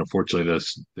line, and unfortunately,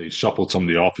 they shuffled some of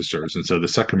the officers, and so the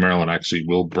Second Maryland actually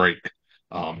will break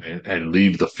and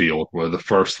leave the field, where the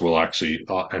first will actually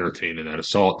entertain in that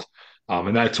assault.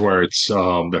 And that's where it's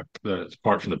the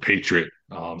part from the Patriot,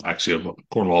 actually of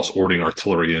Cornwallis ordering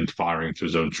artillery and firing to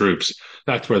his own troops.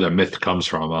 That's where that myth comes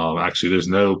from. Actually, there's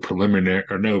no preliminary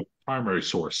or no primary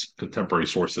source, contemporary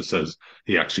source that says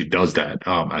he actually does that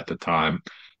at the time.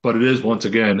 But it is once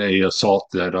again a assault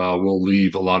that will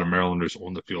leave a lot of Marylanders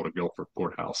on the field of Guilford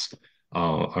Courthouse.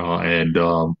 And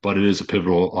But it is a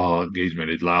pivotal engagement.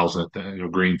 It allows Nathaniel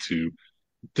Greene to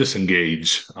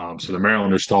disengage. So the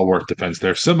Marylanders stalwart defense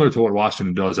there, similar to what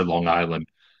Washington does at Long Island,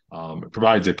 it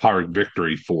provides a Pyrrhic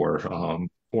victory for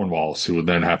Cornwallis, who would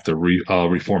then have to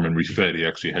reform and refit. He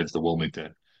actually heads to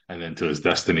Wilmington and then to his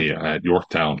destiny at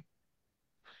Yorktown.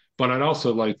 But I'd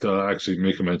also like to actually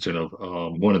make a mention of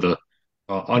one of the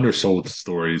undersold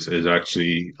stories is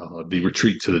actually the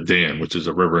retreat to the dam, which is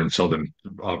a river in southern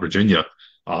Virginia.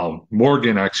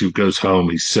 Morgan actually goes home.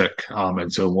 He's sick.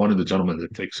 And so one of the gentlemen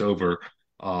that takes over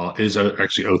is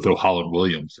actually Otho Holland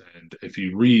Williams. And if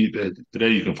you read today,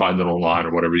 you can find it online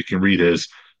or whatever. You can read his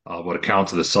what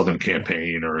accounts of the Southern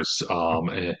campaign or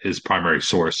his primary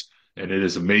source. And it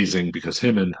is amazing because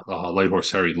him and Light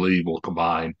Horse Harry Lee will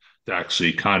combine to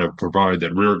actually kind of provide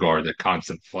that rear guard, that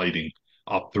constant fighting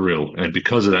up through. And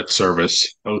because of that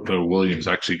service, Otho Williams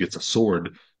actually gets a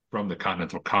sword from the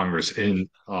Continental Congress in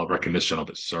recognition of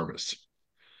his service.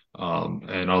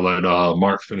 And I'll let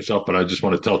Mark finish up, but I just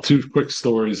want to tell two quick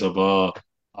stories of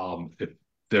if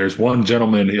there's one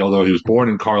gentleman, although he was born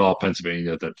in Carlisle,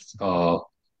 Pennsylvania, that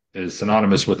is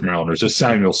synonymous with Marylanders, is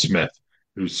Samuel Smith,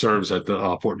 who serves at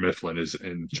the Fort Mifflin, is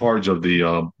in charge of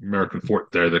the American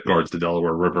fort there that guards the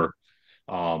Delaware River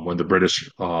when the British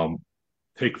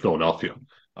take Philadelphia.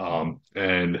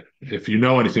 And if you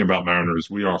know anything about Mariners,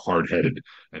 we are hard headed.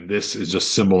 And this is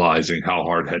just symbolizing how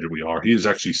hard headed we are. He is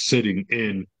actually sitting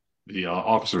in the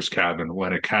officer's cabin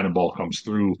when a cannonball comes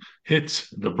through, hits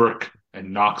the brick,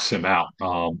 and knocks him out.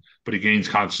 But he gains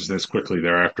consciousness quickly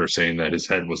thereafter, saying that his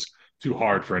head was too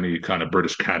hard for any kind of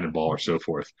British cannonball or so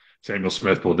forth. Samuel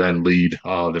Smith will then lead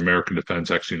the American defense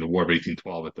actually in the War of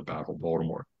 1812 at the Battle of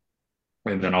Baltimore.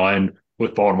 And then I'll end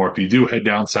with Baltimore. If you do head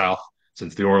down south,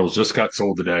 since the Orioles just got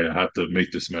sold today, I have to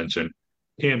make this mention.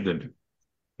 Camden,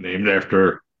 named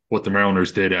after what the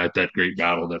Mariners did at that great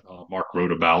battle that Mark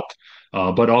wrote about.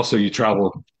 But also, you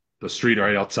travel the street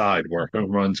right outside where home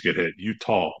runs get hit,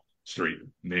 Utah Street,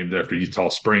 named after Utah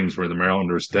Springs, where the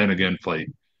Mariners then again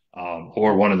played.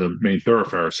 Or one of the main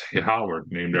thoroughfares, Howard,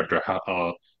 named after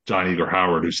John Eager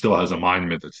Howard, who still has a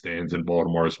monument that stands in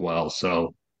Baltimore as well.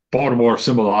 So Baltimore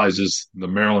symbolizes the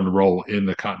Maryland role in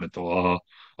the Continental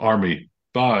Army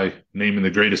by naming the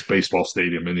greatest baseball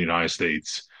stadium in the United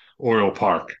States, Oriole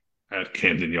Park at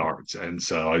Camden Yards. And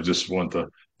so I just want to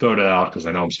throw that out because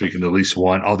I know I'm speaking to at least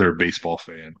one other baseball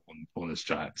fan on this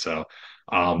chat. So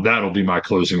that'll be my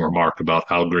closing remark about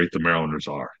how great the Marylanders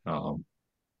are.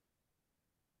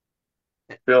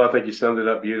 Phil, I think you summed it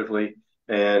up beautifully.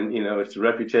 And, it's the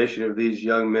reputation of these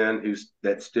young men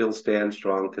that still stand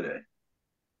strong today.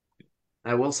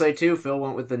 I will say too, Phil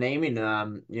went with the naming.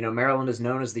 Maryland is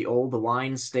known as the Old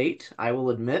Line State. I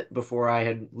will admit, before I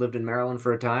had lived in Maryland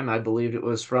for a time, I believed it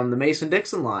was from the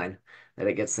Mason-Dixon line that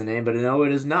it gets the name, but no,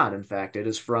 it is not. In fact, it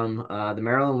is from the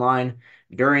Maryland line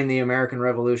during the American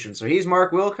Revolution. So he's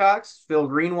Mark Wilcox, Phil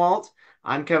Greenwalt.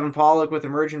 I'm Kevin Pollock with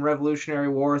Emerging Revolutionary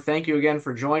War. Thank you again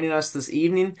for joining us this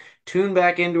evening. Tune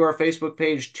back into our Facebook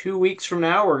page 2 weeks from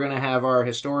now. We're going to have our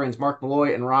historians Mark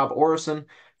Malloy and Rob Orison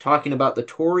talking about the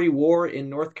Tory War in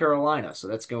North Carolina. So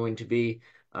that's going to be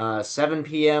 7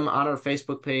 p.m. on our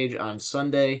Facebook page on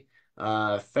Sunday,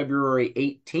 February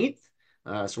 18th.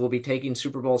 So we'll be taking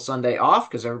Super Bowl Sunday off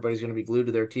because everybody's going to be glued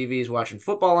to their TVs watching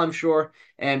football, I'm sure.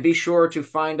 And be sure to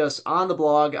find us on the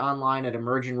blog online at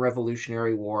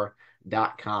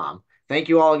emergingrevolutionarywar.com. Thank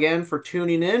you all again for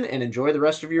tuning in and enjoy the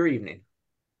rest of your evening.